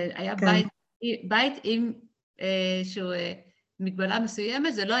 אז היה כן. בית עם שהוא מגבלה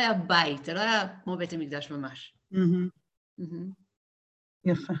מסוימת, זה לא היה בית, זה לא היה כמו בית המקדש ממש.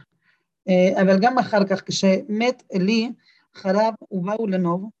 יפה. אבל גם אחר כך, כשמת אלי, חרב ובאו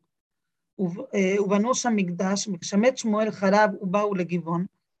לנוב, ובנו שם מקדש, וכשמת שמואל חרב ובאו לגבעון,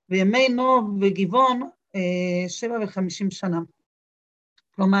 וימי נוב וגבעון 750 שנה.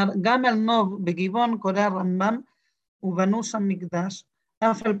 כלומר, גם על נוב בגבעון קורא הרמב"ם, ובנו שם מקדש,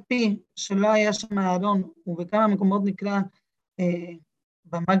 אף על פי שלא היה שם אהרון, ובכמה מקומות נקרא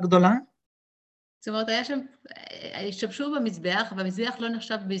במה גדולה. זאת אומרת, היה שם, השתמשו במזבח, והמזבח לא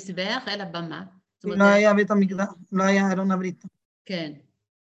נחשב מזבח, אלא במה. לא היה בית המקדש, לא היה אהרון הברית. כן.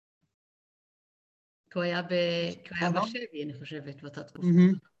 כי הוא היה בשבי, אני חושבת, באותה תקופה.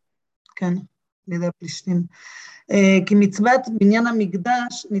 כן, לידי הפלישתים. כי מצוות בניין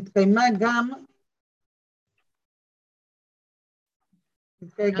המקדש נתקיימה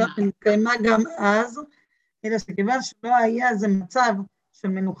גם אז, אלא שכיוון שלא היה איזה מצב של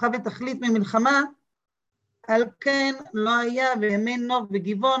מנוחה ותכלית ממלחמה, על כן לא היה בימי נוב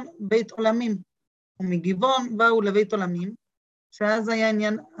וגבעון בית עולמים. ומגבעון באו לבית עולמים, שאז היה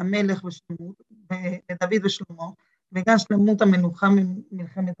עניין המלך ושלמות, ודוד ושלמה, וגם שלמות המנוחה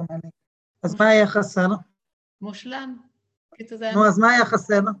ממלחמת המלך. אז מה היה חסר? מושלם. נו, אז מה היה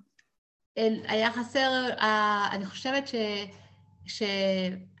חסר? היה חסר,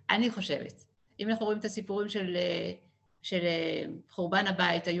 אני חושבת אם אנחנו רואים את הסיפורים של חורבן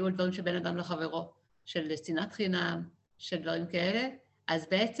הבית, היו דברים שבין אדם לחברו, של שנאת חינם, של דברים כאלה, אז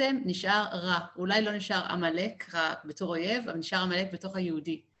בעצם נשאר רע. אולי לא נשאר עמלק רע בתור אויב, אבל נשאר עמלק בתוך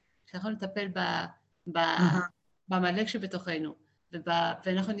היהודי. שאנחנו נטפל בעמלק שבתוכנו,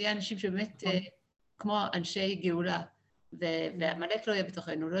 ואנחנו נהיה אנשים שבאמת כמו אנשי גאולה, והעמלק לא יהיה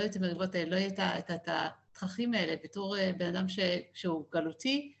בתוכנו, לא יהיה את המריבות האלה, לא יהיה את התככים האלה בתור בן אדם שהוא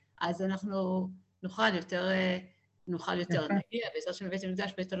גלותי, אז אנחנו נוכל יותר נגיע, בעזרת שבבית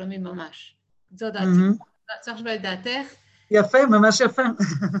המקדש בית עולמים ממש. זו דעתי. צריך לשמוע את דעתך. יפה, ממש יפה.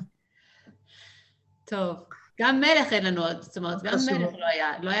 טוב, גם מלך אין לנו עוד, זאת אומרת, גם מלך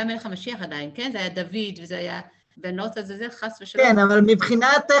לא היה מלך המשיח עדיין, כן? זה היה דוד, וזה היה בנות, אז זה חס ושלום. כן, אבל מבחינה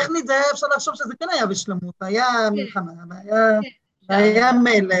טכנית זה היה אפשר לחשוב שזה כן היה בשלמות, היה מלחמה, היה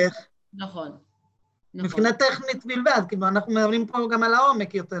מלך. נכון. מבחינה טכנית בלבד, כאילו אנחנו מדברים פה גם על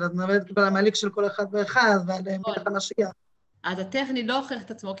העומק יותר, אז נראה כבר המליק של כל אחד ואחד, ועל מלך המשיח. אז הטכני לא הוכיח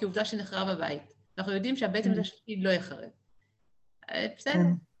את עצמו כעובדה שנחרב הבית. אנחנו יודעים שהבית המקדש לא יחרב. בסדר.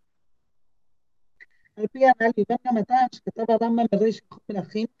 על פי הנ"ל יובן גם הטעם שכתב הרמב"ם בריש הלכות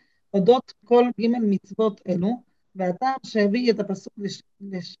מלכים, אודות כל ג' מצוות אלו, והטעם שהביא את הפסוק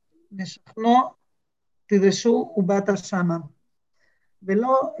לשכנו תדרשו ובאת שמה,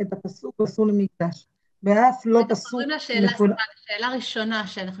 ולא את הפסוק עשו למקדש, ואף לא פסוק מפולש. השאלה הראשונה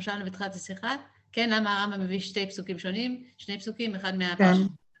שאנחנו שאלנו בתחילת השיחה, כן, למה הרמב"ם מביא שני פסוקים שונים, שני פסוקים, אחד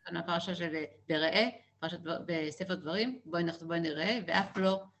מהפרשה של בראה, בספר דברים, בואי נראה,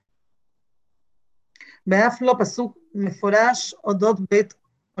 ואף לא פסוק מפורש אודות בית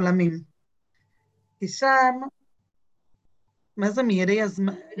עולמים. כי שם, מה זה מירי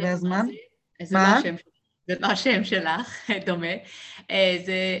והזמן? זה לא השם שלך, דומה.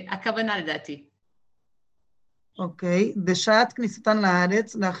 זה הכוונה לדעתי. אוקיי, בשעת כניסתן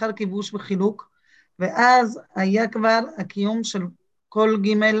לארץ, לאחר כיבוש וחילוק, ואז היה כבר הקיום של כל ג'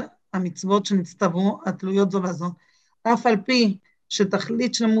 המצוות שנצטוו, התלויות זו בזו, אף על פי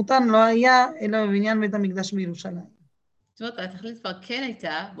שתכלית שלמותן לא היה, אלא בבניין בית המקדש בירושלים. זאת אומרת, התכלית כבר כן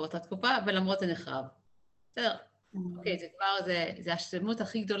הייתה באותה תקופה, ולמרות זה נחרב. בסדר. אוקיי, זה כבר, זה השלמות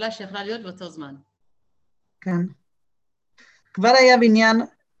הכי גדולה שיכולה להיות באותו זמן. כן. כבר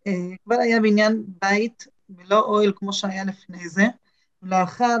היה בניין בית, ולא אוהל כמו שהיה לפני זה,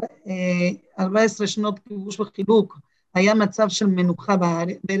 ולאחר 14 שנות כיבוש וחילוק, היה מצב של מנוחה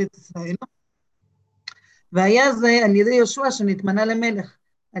בארץ ישראל, והיה זה על ידי יהושע שנתמנה למלך,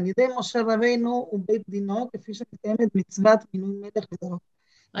 על ידי משה רבינו ובית דינו, כפי שמתקיימת מצוות מינוי מלך ודרו.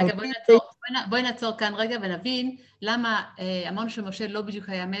 רגע, בואי נעצור כאן רגע ונבין למה אמרנו שמשה לא בדיוק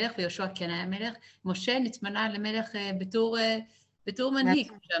היה מלך ויהושע כן היה מלך. משה נתמנה למלך בתור מנהיג,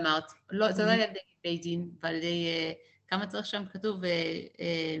 כמו שאמרת. זה לא היה על ידי בית דין, ועל ידי כמה צריך שם כתוב,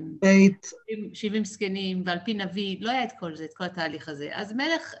 70 זקנים, ועל פי נביא, לא היה את כל זה, את כל התהליך הזה. אז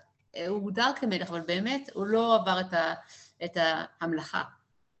מלך, הוא הוגדר כמלך, אבל באמת הוא לא עבר את ההמלכה.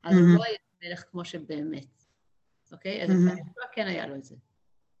 אז הוא לא היה מלך כמו שבאמת. אוקיי? אז בישוע כן היה לו את זה.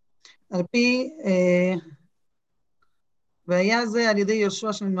 על פי, והיה זה על ידי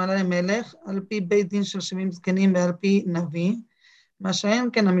יהושע שנתמנה למלך, על פי בית דין של 70 זקנים ועל פי נביא, מה שאין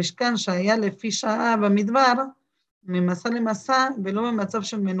כן המשכן שהיה לפי שעה במדבר, ממסע למסע ולא במצב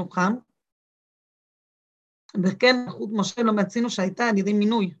של מנוחה, וכן חוט משה לא מצינו שהייתה על ידי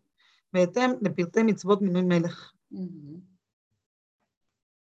מינוי, בהתאם לפרטי מצוות מינוי מלך.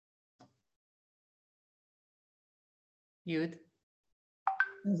 יוד.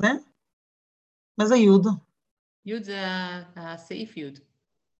 זה? מה זה יוד? יוד זה הסעיף יוד.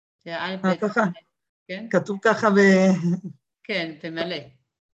 זה א' ב'. ככה? כן? כתוב ככה כן, במלא.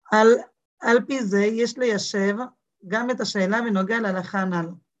 על פי זה יש ליישב גם את השאלה בנוגע להלכה הנ"ל.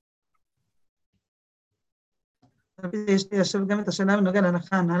 על פי זה יש ליישב גם את השאלה בנוגע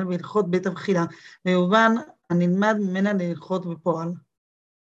להלכה הנ"ל בהלכות בית הבחירה, ויובן הנלמד ממנה להלכות בפועל.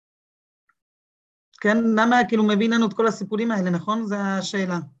 כן, למה כאילו מביא לנו את כל הסיפורים האלה, נכון? זו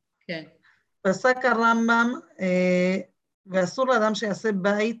השאלה. כן. פסק הרמב"ם, ואסור לאדם שיעשה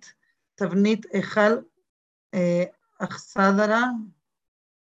בית, תבנית, היכל, אכסדרה,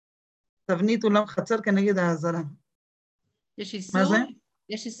 תבנית אולם חצר כנגד העזרה. יש איסור, מה זה?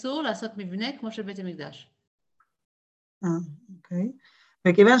 יש איסור לעשות מבנה כמו של בית המקדש. אוקיי.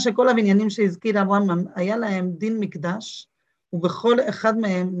 וכיוון שכל הבניינים שהזכיר הרמב"ם היה להם דין מקדש, ובכל אחד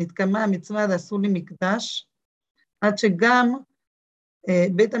מהם נתקיימה המצווה ועשו לי מקדש, עד שגם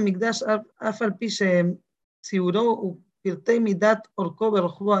בית המקדש, אף על פי שציורו ופרטי מידת אורכו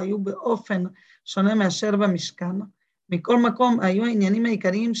ורוחבו היו באופן שונה מאשר במשכן, מכל מקום היו העניינים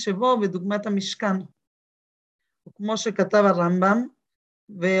העיקריים שבו ודוגמת המשכן. וכמו שכתב הרמב"ם,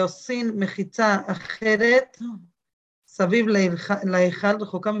 ועושים מחיצה אחרת סביב להיכל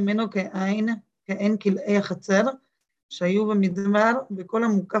רחוקה ממנו כעין כלאי החצר, שהיו במדבר, וכל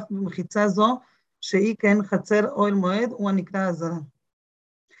המוקף במחיצה זו, שהיא כעין חצר אוהל מועד, הוא הנקרא עזרה.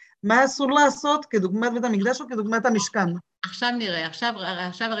 מה אסור לעשות כדוגמת בית המקדש או כדוגמת המשכן? עכשיו נראה, עכשיו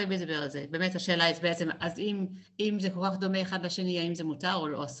הרי מדבר על זה. באמת השאלה היא בעצם, אז אם זה כל כך דומה אחד לשני, האם זה מותר או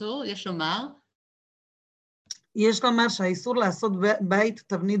לא אסור, יש לומר? יש לומר שהאיסור לעשות בית,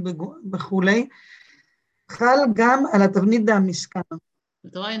 תבנית וכולי, חל גם על התבנית והמשכן.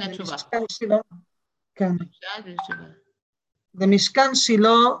 בתורה אין התשובה. כן. זה משכן שילה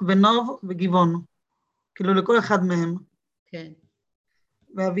ונוב וגבעון, כאילו לכל אחד מהם. כן.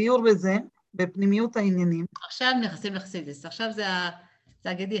 והביאור בזה, בפנימיות העניינים. עכשיו נכנסים לחסידס, עכשיו זה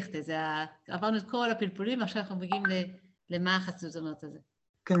הגדיחתה, עברנו את כל הפלפולים, עכשיו אנחנו מגיעים למה החסידות אומרת הזה.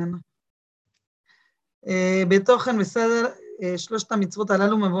 כן. בתוכן בסדר, שלושת המצוות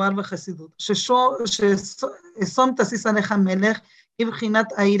הללו מבואר בחסידות. ששום תסיס עליך מלך, היא בחינת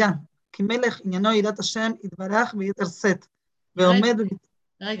העירה, כי מלך עניינו עירת השם יתברך ביתר שאת, ועומד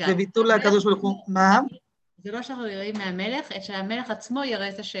בביטול לקדוש ברוך הוא. מה? זה לא שאנחנו יראים מהמלך, את שהמלך עצמו יראה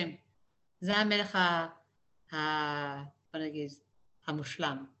את השם. זה המלך בוא נגיד,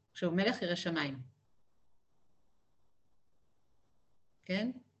 המושלם. כשהוא מלך יראה שמיים.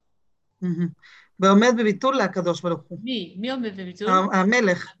 כן? ועומד בביטול לקדוש ברוך הוא. מי עומד בביטול?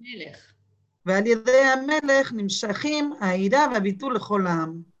 המלך. המלך. ועל ידי המלך נמשכים העירה והביטול לכל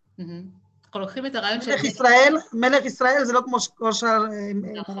העם. אנחנו לוקחים את הרעיון של... מלך ישראל זה לא כמו כל שאר...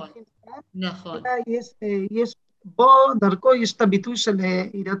 נכון. יש בו, דרכו יש את הביטוי של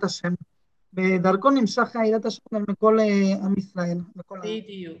עירת השם. בדרכו נמשך עירת השם לכל עם ישראל.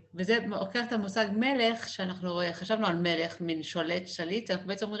 בדיוק. וזה לוקח את המושג מלך, שאנחנו חשבנו על מלך, מין שולט, שליט, אנחנו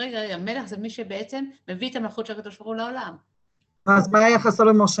בעצם אומרים, רגע, המלך זה מי שבעצם מביא את המלכות של הקדוש ברוך הוא לעולם. אז מה היה חסר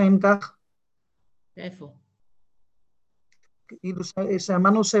למשה אם כך? איפה? כאילו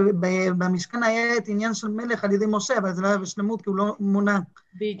שאמרנו שבמשכן היה את עניין של מלך על ידי משה, אבל זה לא היה בשלמות, כי הוא לא מונה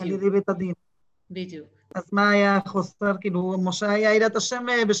על ידי בית הדין. בדיוק. אז מה היה חוסר? כאילו, משה היה עירת השם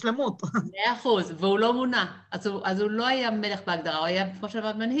בשלמות. 100%, והוא לא מונה. אז הוא לא היה מלך בהגדרה, הוא היה כמו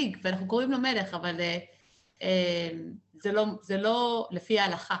שאמרת מנהיג, ואנחנו קוראים לו מלך, אבל זה לא לפי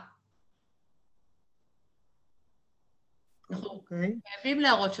ההלכה. אנחנו חייבים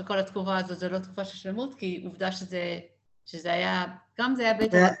להראות שכל התקופה הזאת זה לא תקופה של שלמות, כי עובדה שזה היה, גם זה היה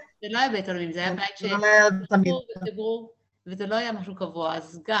בית אלוהים, זה לא היה בית אלוהים, זה היה בית שסגרו, וזה לא היה משהו קבוע,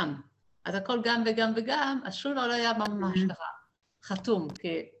 אז גם. אז הכל גם וגם וגם, אז שום לא היה ממש ככה, חתום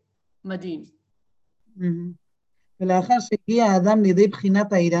כמדהים. ולאחר שהגיע האדם לידי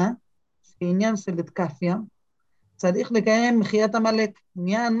בחינת העירה, שעניין של התקפיה, צריך לקיים מחיית המלך,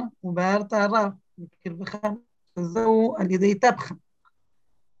 עניין ובהר טהרה, בקרבך, שזהו על ידי טבחה.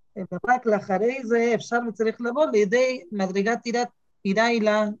 ורק לאחרי זה אפשר וצריך לבוא לידי מדרגת עירה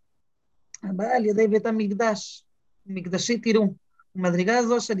הילה, הבאה על ידי בית המקדש, מקדשי תראו. המדרגה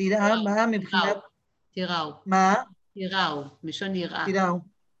הזו של יראה באה מבחינת... תיראו. מה? תיראו, משון יראה. תיראו.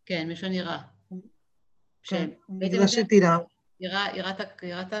 כן, משון יראה. כן, מקדש תירא.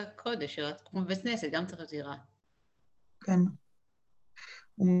 יראת הקודש, יראת כמו בית כנסת, גם צריך להיות יראה. כן.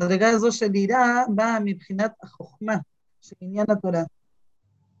 המדרגה הזו של יראה באה מבחינת החוכמה של עניין התורה.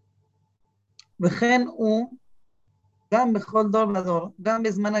 וכן הוא גם בכל דור ודור, גם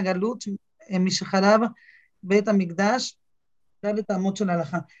בזמן הגלות משחרב בית המקדש, זה לטעמות של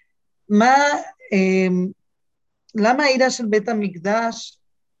ההלכה. למה העירה של בית המקדש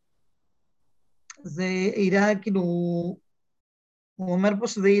זה עירה, כאילו, הוא אומר פה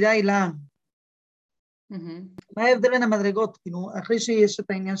שזה עירה עילה. מה ההבדל בין המדרגות? כאילו, אחרי שיש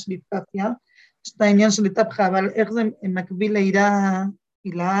את העניין של התקפיה, יש את העניין של התהפכה, אבל איך זה מקביל לעירה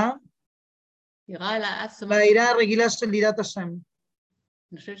עילה? עירה עילה, והעירה הרגילה של יראת השם.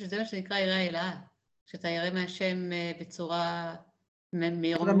 אני חושבת שזה מה שנקרא עירה עילה, שאתה ירא מהשם בצורה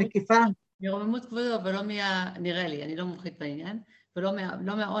מרוממות כבודו, ולא נראה לי, אני לא מומחית בעניין, ולא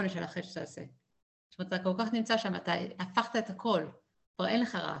מהעונש על החטא שתעשה. זאת אומרת, אתה כל כך נמצא שם, אתה הפכת את הכל, כבר אין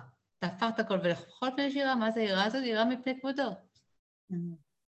לך רע, אתה הפכת הכל, ולכל פני יש יראה, מה זה יראה הזאת? יראה מפני כבודו.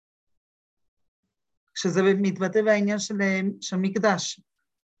 שזה מתבטא בעניין של מקדש.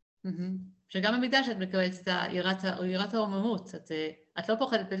 שגם במקדש את מקבלת את יראת הרוממות, את לא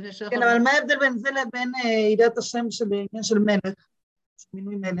פוחדת. כן, אבל מה ההבדל בין זה לבין יראת השם של עניין של מלך, של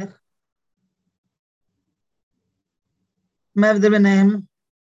מינוי מלך? מה ההבדל ביניהם?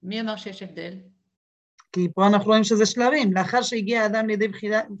 מי אמר שיש הבדל? כי פה אנחנו רואים שזה שלבים, לאחר שהגיע האדם לידי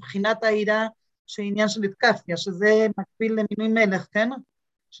בחינת העירה של עניין של התקפיה, שזה מקביל למינוי מלך, כן?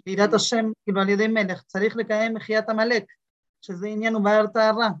 של יראת השם, כאילו על ידי מלך, צריך לקיים מחיית עמלק, שזה עניין ובער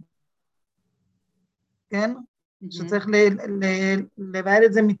טהרה. כן? שצריך לבאר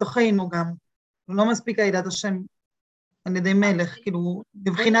את זה מתוכנו גם. לא מספיק יראת השם על ידי מלך, כאילו,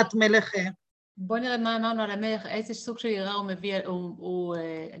 בבחינת מלך. בוא נראה מה אמרנו על המלך, איזה סוג של יראה הוא מביא,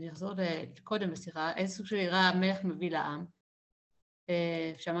 אני אחזור קודם בשיחה, איזה סוג של יראה המלך מביא לעם.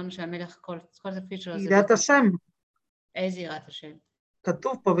 שאמרנו שהמלך, כל התפקיד שלו זה... יראת השם. איזה יראת השם?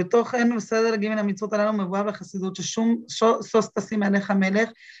 כתוב פה, בתוכן וסדר ג' המצוות הללו מבואר בחסידות, ששום סוס תשים עליך מלך,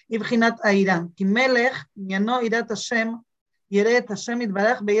 היא בחינת העירה. כי מלך, עניינו יראת השם, יראה את השם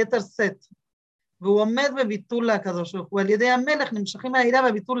יתברך ביתר שאת. והוא עומד בביטול לקדוש ברוך הוא, על ידי המלך נמשכים העירה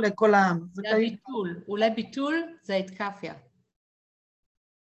בביטול לכל העם. זה הביטול, אולי ביטול זה ההתקפיה.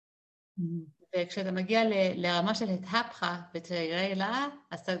 וכשאתה מגיע לרמה של התהפכה ותראה אלאה,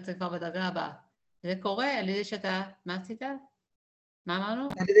 אז אתה כבר בדרגה הבאה. זה קורה על ידי שאתה, מה עשית? מה אמרנו?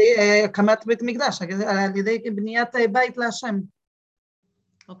 על ידי הקמת בית מקדש, על ידי בניית בית להשם.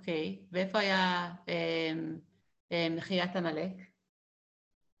 אוקיי, ואיפה היה מחיית עמלק?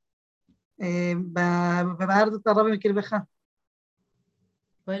 ובארץ את הרב מקרבך.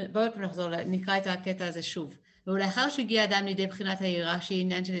 בואו נחזור, נקרא את הקטע הזה שוב. ולאחר שהגיע אדם לידי בחינת העירה, שהיא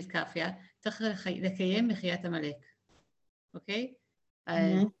עניין של התקפיה, צריך לקיים מחיית עמלק. אוקיי?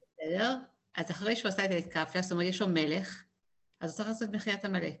 בסדר? אז אחרי שהוא עשה את ההתקפיה, זאת אומרת, יש לו מלך, אז הוא צריך לעשות מחיית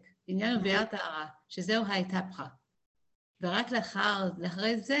עמלק. עניין הוא ביאר טהרה, שזהו ההתהפכה. ורק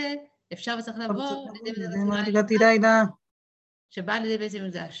לאחרי זה, אפשר וצריך לעבור שבא לידי בית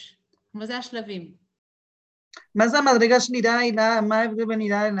המקדש. כמו זה השלבים. מה זה המדרגה של עירה עילה? מה ההבדל בין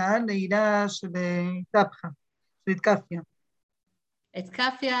עירה עילה לעירה של התהפכה, של התקפיה?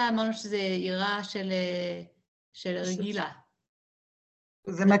 התקפיה אמרנו שזה עירה של רגילה.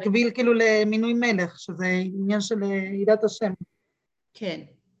 זה מקביל כאילו למינוי מלך, שזה עניין של יראת השם. כן.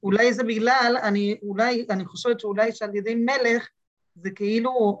 אולי זה בגלל, אני חושבת שאולי שעל ידי מלך, זה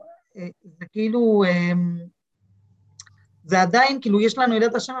כאילו, זה עדיין, כאילו יש לנו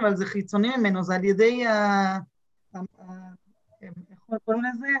יראת השם, אבל זה חיצוני ממנו, זה על ידי, איך קוראים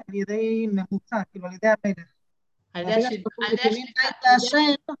לזה? על ידי ממוצע, כאילו על ידי המלך. על ידי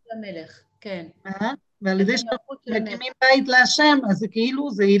המלך, כן. ועל ידי שמקימים בית להשם, אז זה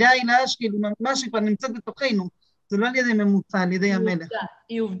כאילו, זה עירה עילה, כאילו ממש שכבר נמצאת בתוכנו, זה לא על ידי ממוצע, על ידי המלך.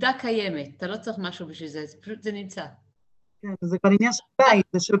 היא עובדה קיימת, אתה לא צריך משהו בשביל זה, פשוט זה נמצא. כן, זה כבר עניין של בית,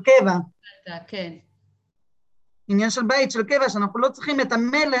 זה של קבע. כן. עניין של בית, של קבע, שאנחנו לא צריכים את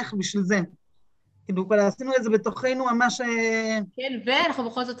המלך בשביל זה. כאילו, כבר עשינו את זה בתוכנו ממש... כן, ואנחנו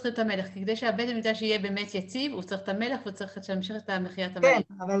בכל זאת צריכים את המלך, כי כדי שהבית המקדש יהיה באמת יציב, הוא צריך את המלך, והוא צריך להמשיך את מחיית המלך. כן,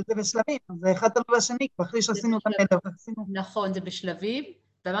 אבל זה בשלבים, זה אחד תלוי בשני, אחרי שעשינו את המלך. נכון, זה בשלבים,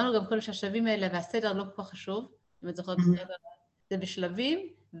 ואמרנו גם קודם שהשלבים האלה, והסדר לא כל כך חשוב, אם את זוכרת, זה בשלבים,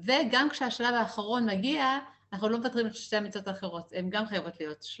 וגם כשהשלב האחרון מגיע, אנחנו לא מוותרים את שתי המצוות האחרות, הן גם חייבות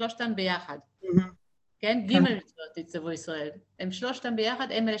להיות, שלושתן ביחד. כן? ג' מצוות יצטוו ישראל. הם שלושתם ביחד,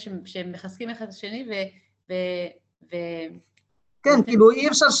 הם אלה שהם מחזקים אחד את השני כן, כאילו אי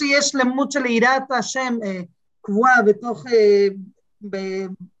אפשר שיש שלמות של יראת השם קבועה בתוך,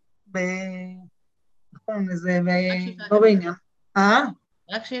 נכון, זה לא בעניין.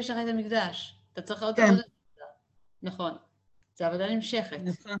 רק שיש לך את המקדש, אתה צריך עוד כן. עבודה. נכון, זה עבודה נמשכת.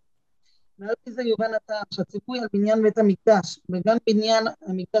 נכון. ועל פי זה יובן הטעם שהציווי על בניין בית המקדש, וגם בניין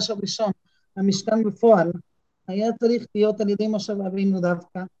המקדש הראשון, המשכן בפועל, היה צריך להיות על ידי משה רבינו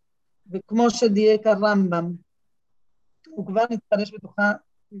דווקא, וכמו שדייק הרמב"ם, הוא כבר נתפרש בתוכה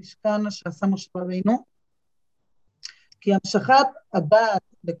משכן שעשה משה רבינו, כי המשכת הדעת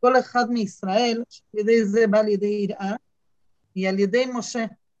לכל אחד מישראל, שעל ידי זה בא לידי יראה, היא על ידי משה,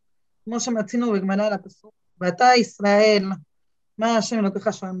 כמו שמצינו בגמרא על הפסוק, ואתה ישראל, מה השם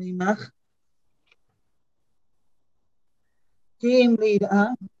אלוקיך שם עמך, כי אם ליראה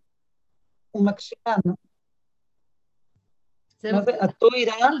ומקשיבן. מה זה? אתו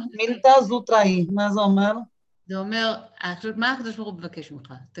יראה מילתא זוטראי, מה זה אומר? זה אומר, מה הקדוש ברוך הוא מבקש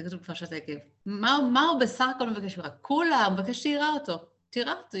ממך? תגידו בפרשת עקב. מה הוא בסך הכל מבקש ממך? כולה, הוא מבקש שתיראה אותו.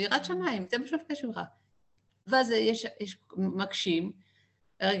 תיראה אותו, יראת שמיים, זה מה שהוא מבקש ממך. ואז יש מקשים.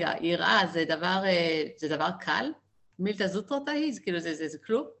 רגע, יראה זה דבר קל? מילתא זוטרתאי? זה כאילו זה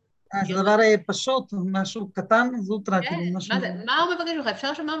כלום? זה דבר פשוט, משהו קטן, זוטרה, כאילו משהו... מה הוא מבקש ממך?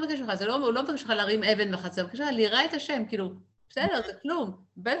 אפשר לשאול מה הוא מבקש ממך? הוא לא מבקש ממך להרים אבן בחצר, הוא מבקש ממך ליראה את השם, כאילו, בסדר, זה כלום.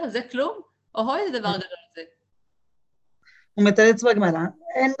 בטח, זה כלום? אוהי, זה דבר גדול הזה. הוא מתרץ בגמרא,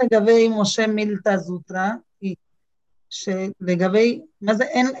 אין לגבי משה מילתא זוטרה, שלגבי, מה זה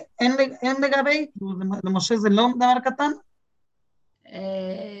אין לגבי? למשה זה לא דבר קטן?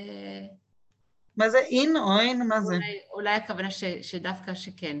 מה זה אין או אין? מה זה? אולי הכוונה שדווקא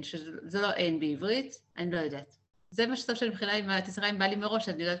שכן, שזה לא אין בעברית, אני לא יודעת. זה מה שטוב שאני מבחינה עם התסרירה עם בעלי מראש,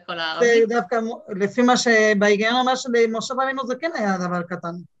 אני יודעת כל הערבית. זה דווקא, לפי מה שבהיגיון אומר שלמשה רבינו זה כן היה דבר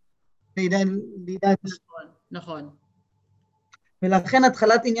קטן. נכון. ולכן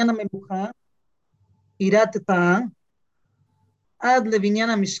התחלת עניין המלוכה, יראתה, עד לבניין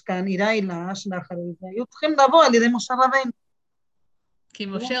המשכן, יראה הילה, שלאחרי זה, היו צריכים לבוא על ידי משה רבינו. כי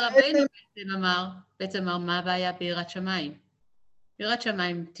משה רבינו בעצם אמר, מה הבעיה ביראת שמיים? יראת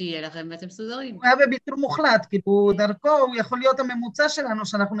שמיים תהיה לכם ואתם מסודרים. הוא היה בביטול מוחלט, כי דרכו הוא יכול להיות הממוצע שלנו,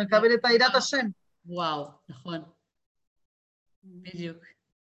 שאנחנו נקבל את יראת השם. וואו, נכון. בדיוק.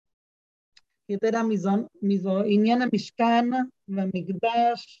 יתרה מזו, עניין המשכן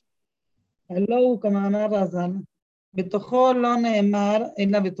והמקדש, הלא הוא כמאמר רז"ל, בתוכו לא נאמר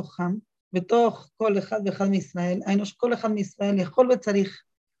אלא בתוכם, בתוך כל אחד ואחד מישראל, היינו שכל אחד מישראל יכול וצריך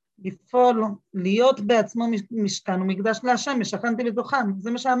לפעול, להיות בעצמו משכן ומקדש להשם, משכנתי בתוכם,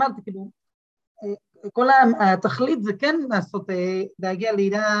 זה מה שאמרתי, כאילו, כל התכלית זה כן לעשות, להגיע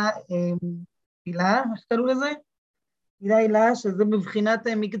לילה, איך קראו לזה? לילה, שזה מבחינת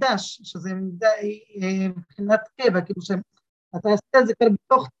מקדש, שזה מבחינת קבע, כאילו שאתה עושה את זה כבר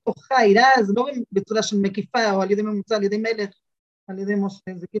בתוך תוכה, הילה, זה לא בצורה של מקיפה, או על ידי ממוצע, על ידי מלך, על ידי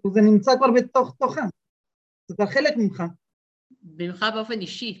משה, זה כאילו, זה נמצא כבר בתוך תוכה, זה כבר חלק ממך. ממך באופן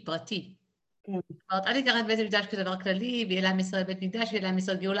אישי, פרטי. כן. זאת אומרת, אל תיקח את בית המקדש כדבר כללי, ויהיה להם ישראל בית מקדש, ויהיה להם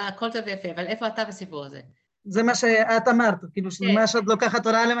ישראל גאולה, הכל טוב ויפה, אבל איפה אתה בסיפור הזה? זה מה שאת אמרת, כאילו, שזה מה שאת לוקחת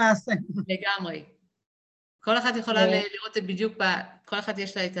הוראה למעשה. לגמרי. כל אחת יכולה לראות את בדיוק, כל אחת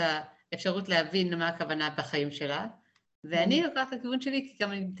יש לה את האפשרות להבין מה הכוונה בחיים שלה, ואני לוקחת את הכיוון שלי, כי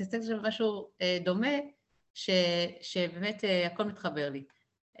גם אני מתעסקת שם משהו דומה, שבאמת הכל מתחבר לי.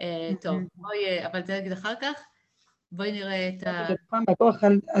 טוב, אבל זה נגיד אחר כך, בואי נראה את הכוח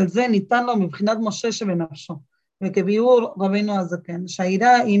על זה ניתן לו מבחינת משה שבנפשו, וכביאור רבינו הזקן,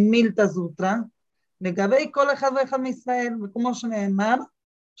 שהעירה היא מילתא זוטרא, לגבי כל אחד ואחד מישראל, וכמו שנאמר,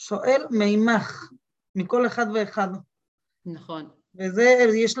 שואל מימך, מכל אחד ואחד. נכון. וזה,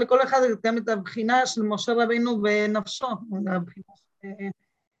 יש לכל אחד גם את הבחינה של משה רבינו בנפשו, הבחינה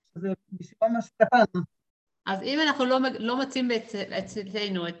שזה בשביל משהו קטן. אז אם אנחנו לא מוצאים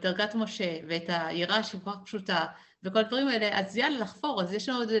אצלנו את דרגת משה ואת היראה שהיא כל כך פשוטה וכל הדברים האלה, אז יאללה לחפור, אז יש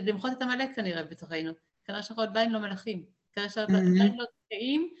לנו למחות את המלך כנראה בתוכנו. כנראה שאנחנו עדיין לא מלכים. כנראה שאנחנו עדיין לא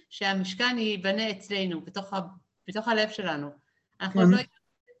תקעים שהמשכן ייבנה אצלנו, בתוך הלב שלנו. אנחנו לא...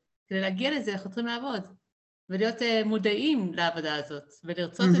 כדי להגיע לזה, אנחנו צריכים לעבוד, ולהיות מודעים לעבודה הזאת,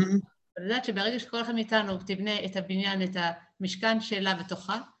 ולרצות את זה, ולדעת שברגע שכל אחד מאיתנו תבנה את הבניין, את המשכן שלה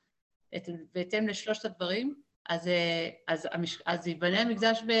בתוכה, בהתאם לשלושת הדברים, אז ייבנה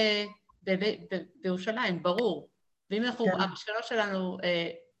המקדש בירושלים, ברור. ואם המשכנות שלנו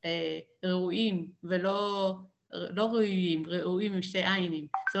ראויים ולא ראויים עם שתי עיינים,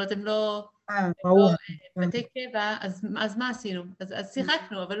 זאת אומרת, הם לא בתי קבע, אז מה עשינו? אז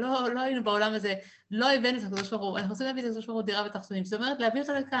שיחקנו, אבל לא היינו בעולם הזה, לא הבאנו את הקדוש ברוך הוא, אנחנו רוצים להביא את הקדוש ברוך הוא דירה בתחתונים, זאת אומרת, להביא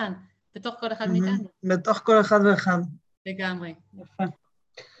אותה לכאן, בתוך כל אחד מאיתנו. בתוך כל אחד ואחד. לגמרי. יפה.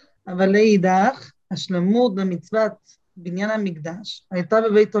 אבל לאידך, השלמות במצוות בניין המקדש הייתה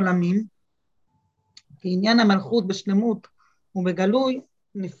בבית עולמים, כי עניין המלכות בשלמות ובגלוי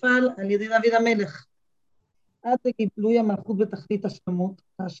נפעל על ידי דוד המלך. עד לגילוי המלכות בתכלית השלמות,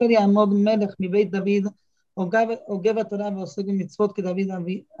 כאשר יעמוד מלך מבית דוד, הוגה בתורה ועוסק במצוות כדוד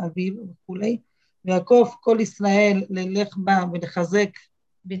אביו וכולי, ויעקוף כל ישראל ללך בה ולחזק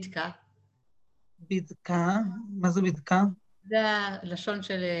בדקה. בדקה, מה זה בדקה? זה הלשון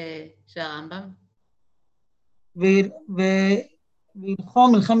של הרמב"ם.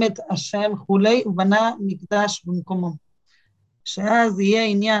 וילחום מלחמת השם וכולי, ובנה מקדש במקומו. שאז יהיה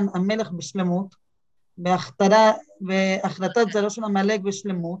עניין המלך בשלמות, בהחלטת זרעו של עמלק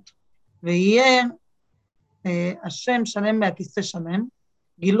בשלמות, ויהיה השם שלם מהכיסא שלם,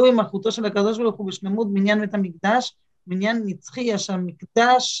 גילוי מלכותו של הקדוש ברוך הוא בשלמות בניין בית המקדש, בניין נצחי אשר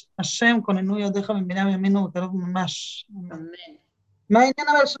מקדש השם כוננו ידיך במילא מימינו וקרוב ממש. אמן. מה העניין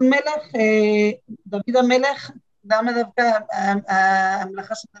אבל של מלך? דוד המלך, למה דווקא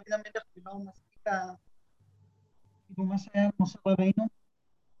המלאכה של דוד המלך ולא מספיק כאילו מה שהיה משה רבינו?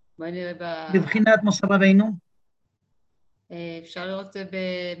 בואי נראה בבחינת משה רבינו. אפשר לראות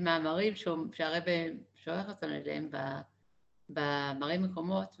במאמרים שהרבא שולח אותנו אליהם במראה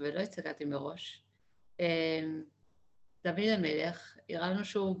מקומות, ולא הצגעתי מראש. דוד המלך הראה לנו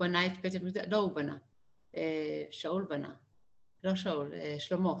שהוא בנה את בית המקדש, לא הוא בנה, שאול בנה, לא שאול,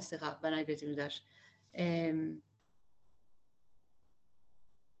 שלמה, סליחה, בנה את בית המקדש.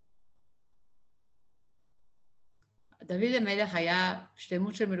 דוד המלך היה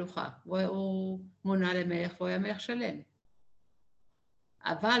שלמות של מלוכה, הוא מונה למלך והוא היה מלך שלם.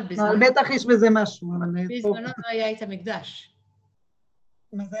 אבל בטח יש בזה משהו. בזמנו לא היה את המקדש.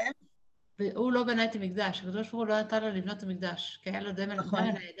 מה זה? והוא לא בנה את המקדש, הקדוש ברוך הוא לא נתן לו לבנות את המקדש, כי היה לו דם על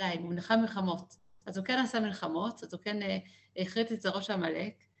הידיים, הוא נלחם מלחמות. אז הוא כן עשה מלחמות, אז הוא כן הכרית את זרעו של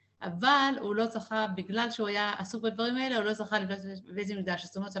עמלק, אבל הוא לא זכה, בגלל שהוא היה עסוק בדברים האלה, הוא לא זכה לבנות בית המקדש.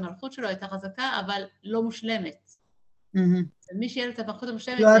 זאת אומרת, המלכות שלו הייתה חזקה, אבל לא מושלמת. מי שיהיה לו את המלכות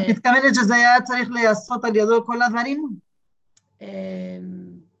המושלמת... את מתכוונת שזה היה צריך לעשות על ידו כל הדברים?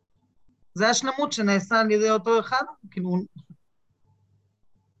 זה השלמות שנעשה על ידי אותו אחד?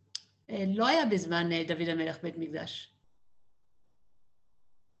 לא היה בזמן דוד המלך בית מקדש.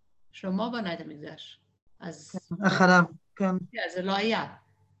 שלמה בנה את המקדש. אחריו, כן. זה לא היה.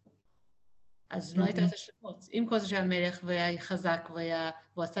 אז לא הייתה את השלמות. עם כל זה שהיה מלך והיה חזק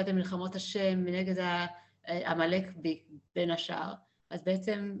והוא עשה את המלחמות השם מנגד עמלק בין השאר, אז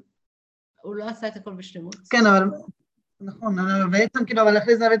בעצם הוא לא עשה את הכל בשלמות. כן, אבל נכון, בעצם כאילו, אבל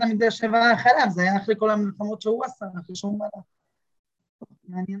אחרי זה בית המקדש שבא אחריו, זה היה אחרי כל המלחמות שהוא עשה, אחרי שהוא מלך.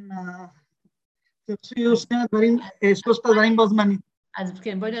 מעניין מה... שיהיו שלושת הדברים בו זמנית. אז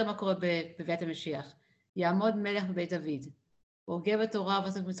כן, בואי נראה מה קורה בבית המשיח. יעמוד מלך בבית דוד, הוא הוגה בתורה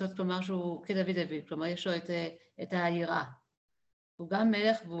ועוסק במצוות, כלומר שהוא כדוד אביו, כלומר יש לו את היראה. הוא גם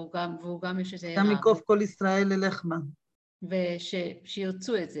מלך והוא גם יש את היראה. גם יקוף כל ישראל ללך בה.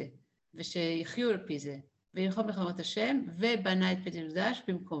 ושירצו את זה, ושיחיו על פי זה, וילחום מלחמות השם, ובנה את בית המקדש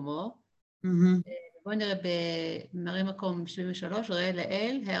במקומו. בואו נראה במראה מקום 73, ראה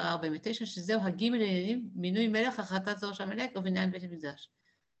לאל, הערה 49, שזהו הגימל לעניינים, מינוי מלך, החלטת זרעו של עמלק ובניין בית המקדש.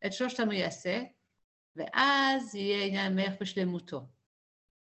 את שלושתם הוא יעשה, ואז יהיה עניין המלך בשלמותו.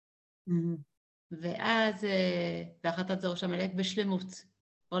 ואז בהחלטת זרעו של עמלק בשלמות.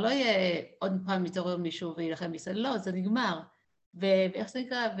 או לא יהיה עוד פעם מתעורר מישהו וילחם בישראל, לא, זה נגמר. ואיך זה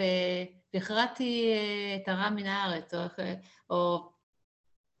נקרא? והכרעתי את הרע מן הארץ, או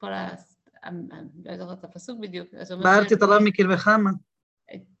כל לא זוכרת את הפסוק בדיוק. בערתי את הרע מקרבך מה?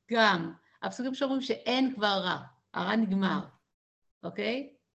 גם. הפסוקים שאומרים שאין כבר רע, הרע נגמר,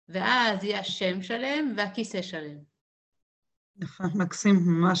 אוקיי? ואז יהיה השם שלם והכיסא שלם. יפה, מקסים,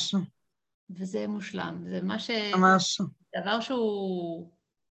 ממש. וזה מושלם, זה ממש. דבר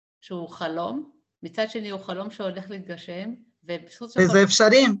שהוא חלום, מצד שני הוא חלום שהולך להתגשם, וזה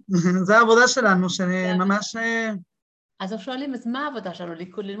אפשרי, זה העבודה שלנו, שממש... אז אנחנו שואלים, אז מה העבודה שלנו?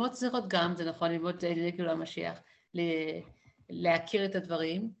 ללמוד זכרות גם, זה נכון, ללמוד לגאולה המשיח, להכיר את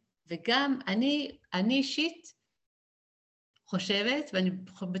הדברים, וגם אני אישית חושבת, ואני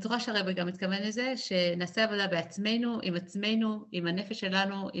בטוחה שהרבא גם מתכוון לזה, שנעשה עבודה בעצמנו, עם עצמנו, עם הנפש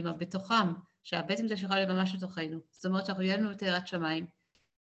שלנו, עם הבתוכם, שהבית מקדש יכול להיות ממש בתוכנו. זאת אומרת שאנחנו יהיה לנו את יראת שמיים,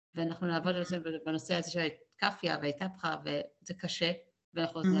 ואנחנו נעבוד על זה בנושא הזה של קפיה והתהפכה, וזה קשה,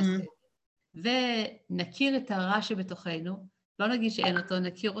 ואנחנו נעשה. ונכיר את הרע שבתוכנו, לא נגיד שאין אותו,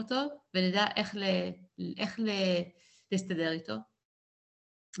 נכיר אותו, ונדע איך להסתדר איתו.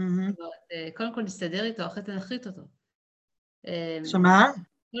 קודם כל נסתדר איתו, אחרי זה נחריט אותו. שמה?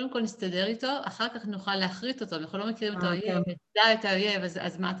 קודם כל נסתדר איתו, אחר כך נוכל להחריט אותו, אנחנו לא מכירים את האויב, כן, נדע את האויב,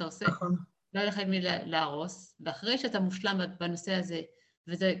 אז מה אתה עושה? נכון. לא יהיה לך עם מי להרוס, ואחרי שאתה מושלם בנושא הזה,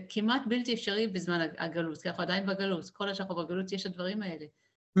 וזה כמעט בלתי אפשרי בזמן הגלות, כי אנחנו עדיין בגלות, כל השאר בגלות יש את הדברים האלה.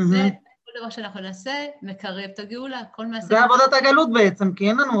 וכל דבר שאנחנו נעשה, מקרב את הגאולה, כל מעשה... זה עבודת הגלות בעצם, כי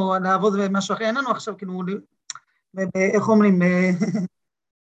אין לנו לעבוד במשהו אחר, אין לנו עכשיו כאילו, איך אומרים,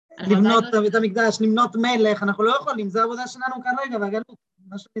 לבנות את המקדש, למנות מלך, אנחנו לא יכולים, זה העבודה שלנו כרגע, והגלות,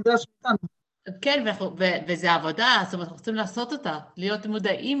 מה שנדרש מאיתנו. כן, וזה עבודה, זאת אומרת, אנחנו רוצים לעשות אותה, להיות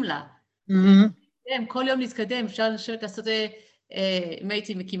מודעים לה. כל יום להתקדם, אפשר לשבת לעשות, אם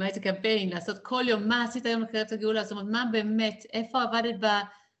הייתי מקימה את הקמפיין, לעשות כל יום, מה עשית היום לקרב את הגאולה, זאת אומרת, מה באמת, איפה עבדת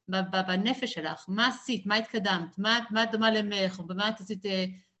בנפש שלך, מה עשית, מה התקדמת, מה את דומה למלך, או במה את עשית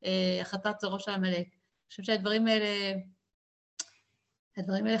החלטת ראש העמלק. אני חושבת שהדברים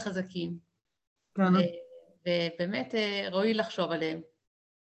האלה חזקים. ובאמת ראוי לחשוב עליהם.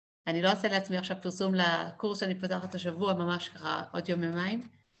 אני לא אעשה לעצמי עכשיו פרסום לקורס שאני פותחת השבוע, ממש ככה עוד יומיים,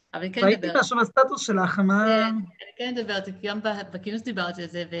 אבל אני כן מדברת. ראיתי משהו בסטטוס שלך, מה... אני כן מדברת, כי גם בכינוס דיברתי על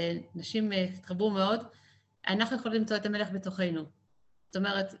זה, ונשים התחברו מאוד. אנחנו יכולים למצוא את המלך בתוכנו. זאת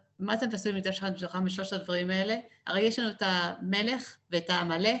אומרת, מה אתם תעשו עם מקדש שלך משלושת הדברים האלה? הרי יש לנו את המלך ואת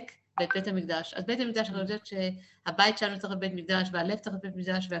העמלק ואת בית המקדש. אז בית המקדש, אני חושבת שהבית שלנו צריך להיות בית מקדש, והלב צריך להיות בית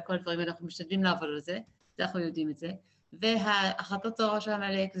מקדש, והכל הדברים האלה, אנחנו משתדלים לעבוד על זה, אנחנו יודעים את זה. והחלטות תורה של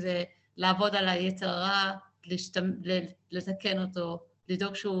העמלק זה לעבוד על היצר הרע, לתקן אותו,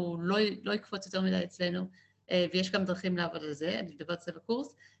 לדאוג שהוא לא יקפוץ יותר מדי אצלנו, ויש גם דרכים לעבוד על זה, אני מדברת על זה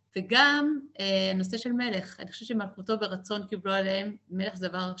בקורס, וגם הנושא של מלך, אני חושבת שמלכותו ברצון קיבלו עליהם, מלך זה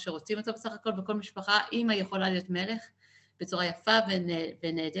דבר שרוצים אותו בסך הכל בכל משפחה, אמא יכולה להיות מלך בצורה יפה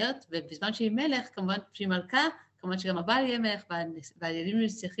ונהדרת, ובזמן שהיא מלך, כמובן שהיא מלכה, כמובן שגם הבעל יהיה מלך, והילדים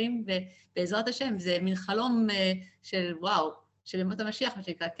נסיכים, ובעזרת השם, זה מין חלום של וואו, של ימות המשיח, מה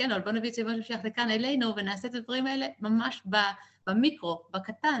שנקרא, כן, אבל בוא נביא את ימות המשיח לכאן אלינו, ונעשה את הדברים האלה ממש במיקרו,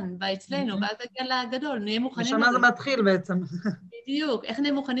 בקטן, אצלנו, ואז נגיע לגדול, נהיה מוכנים... ושמה זה מתחיל בעצם. בדיוק, איך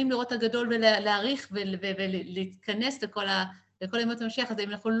נהיה מוכנים לראות הגדול ולהעריך ולהתכנס לכל ימות המשיח הזה, אם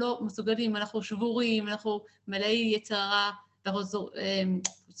אנחנו לא מסוגלים, אנחנו שבורים, אנחנו מלאי יצרה, ואנחנו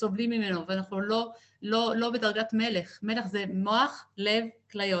סובלים ממנו, ואנחנו לא בדרגת מלך. מלך זה מוח, לב,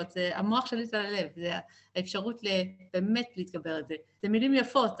 כליות, זה המוח שליט על הלב, זה האפשרות באמת להתגבר את זה. זה מילים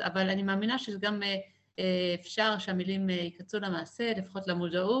יפות, אבל אני מאמינה שזה גם אפשר שהמילים יקצו למעשה, לפחות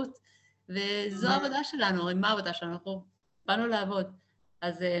למודעות, וזו העבודה שלנו, מה העבודה שלנו? אנחנו באנו לעבוד,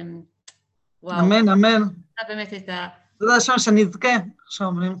 אז וואו. אמן, אמן. זה באמת הייתה... תודה השם שנזכה, עכשיו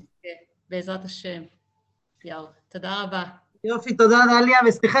אומרים. בעזרת השם. יאו, תודה רבה. יופי, תודה דליה,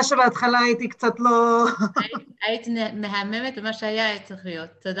 וסליחה שבהתחלה הייתי קצת לא... היית מהממת במה שהיה צריך להיות.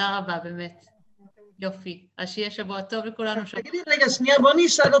 תודה רבה, באמת. יופי. אז שיהיה שבוע טוב לכולנו. תגידי, רגע, שנייה, בוא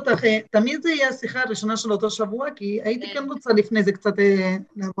נשאל אותך, תמיד זה יהיה השיחה הראשונה של אותו שבוע, כי הייתי כן רוצה לפני זה קצת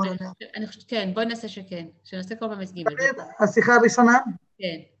לעבור עליה. אני חושבת, כן, בואי נעשה שכן, שנעשה כל פעם את ג'. השיחה הראשונה?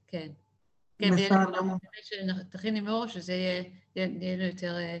 כן, כן. תכיני מראש, שזה יהיה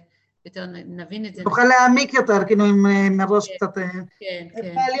יותר נבין את זה. נוכל להעמיק יותר, כאילו עם מראש קצת... כן,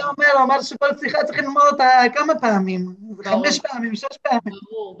 כן. בעלי אומר שכל שיחה צריך ללמוד אותה כמה פעמים, 5 פעמים, 6 פעמים.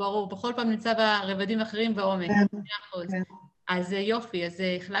 ברור, בכל פעם נמצא ברבדים אחרים בעומק. אז יופי, אז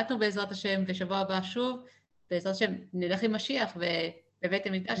החלטנו בעזרת השם, בשבוע הבא שוב, בעזרת השם נלך עם משיח ובבית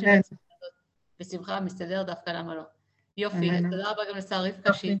המקדש, בשמחה מסתדר דווקא, למה לא. יופי, אז תודה רבה גם לשר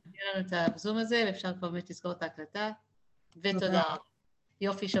רבקה שהתחיל לנו את הזום הזה, ואפשר כבר באמת לזכור את ההקלטה, ותודה.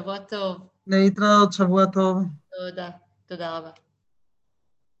 יופי, שבוע טוב. להתראות, שבוע טוב. תודה רבה.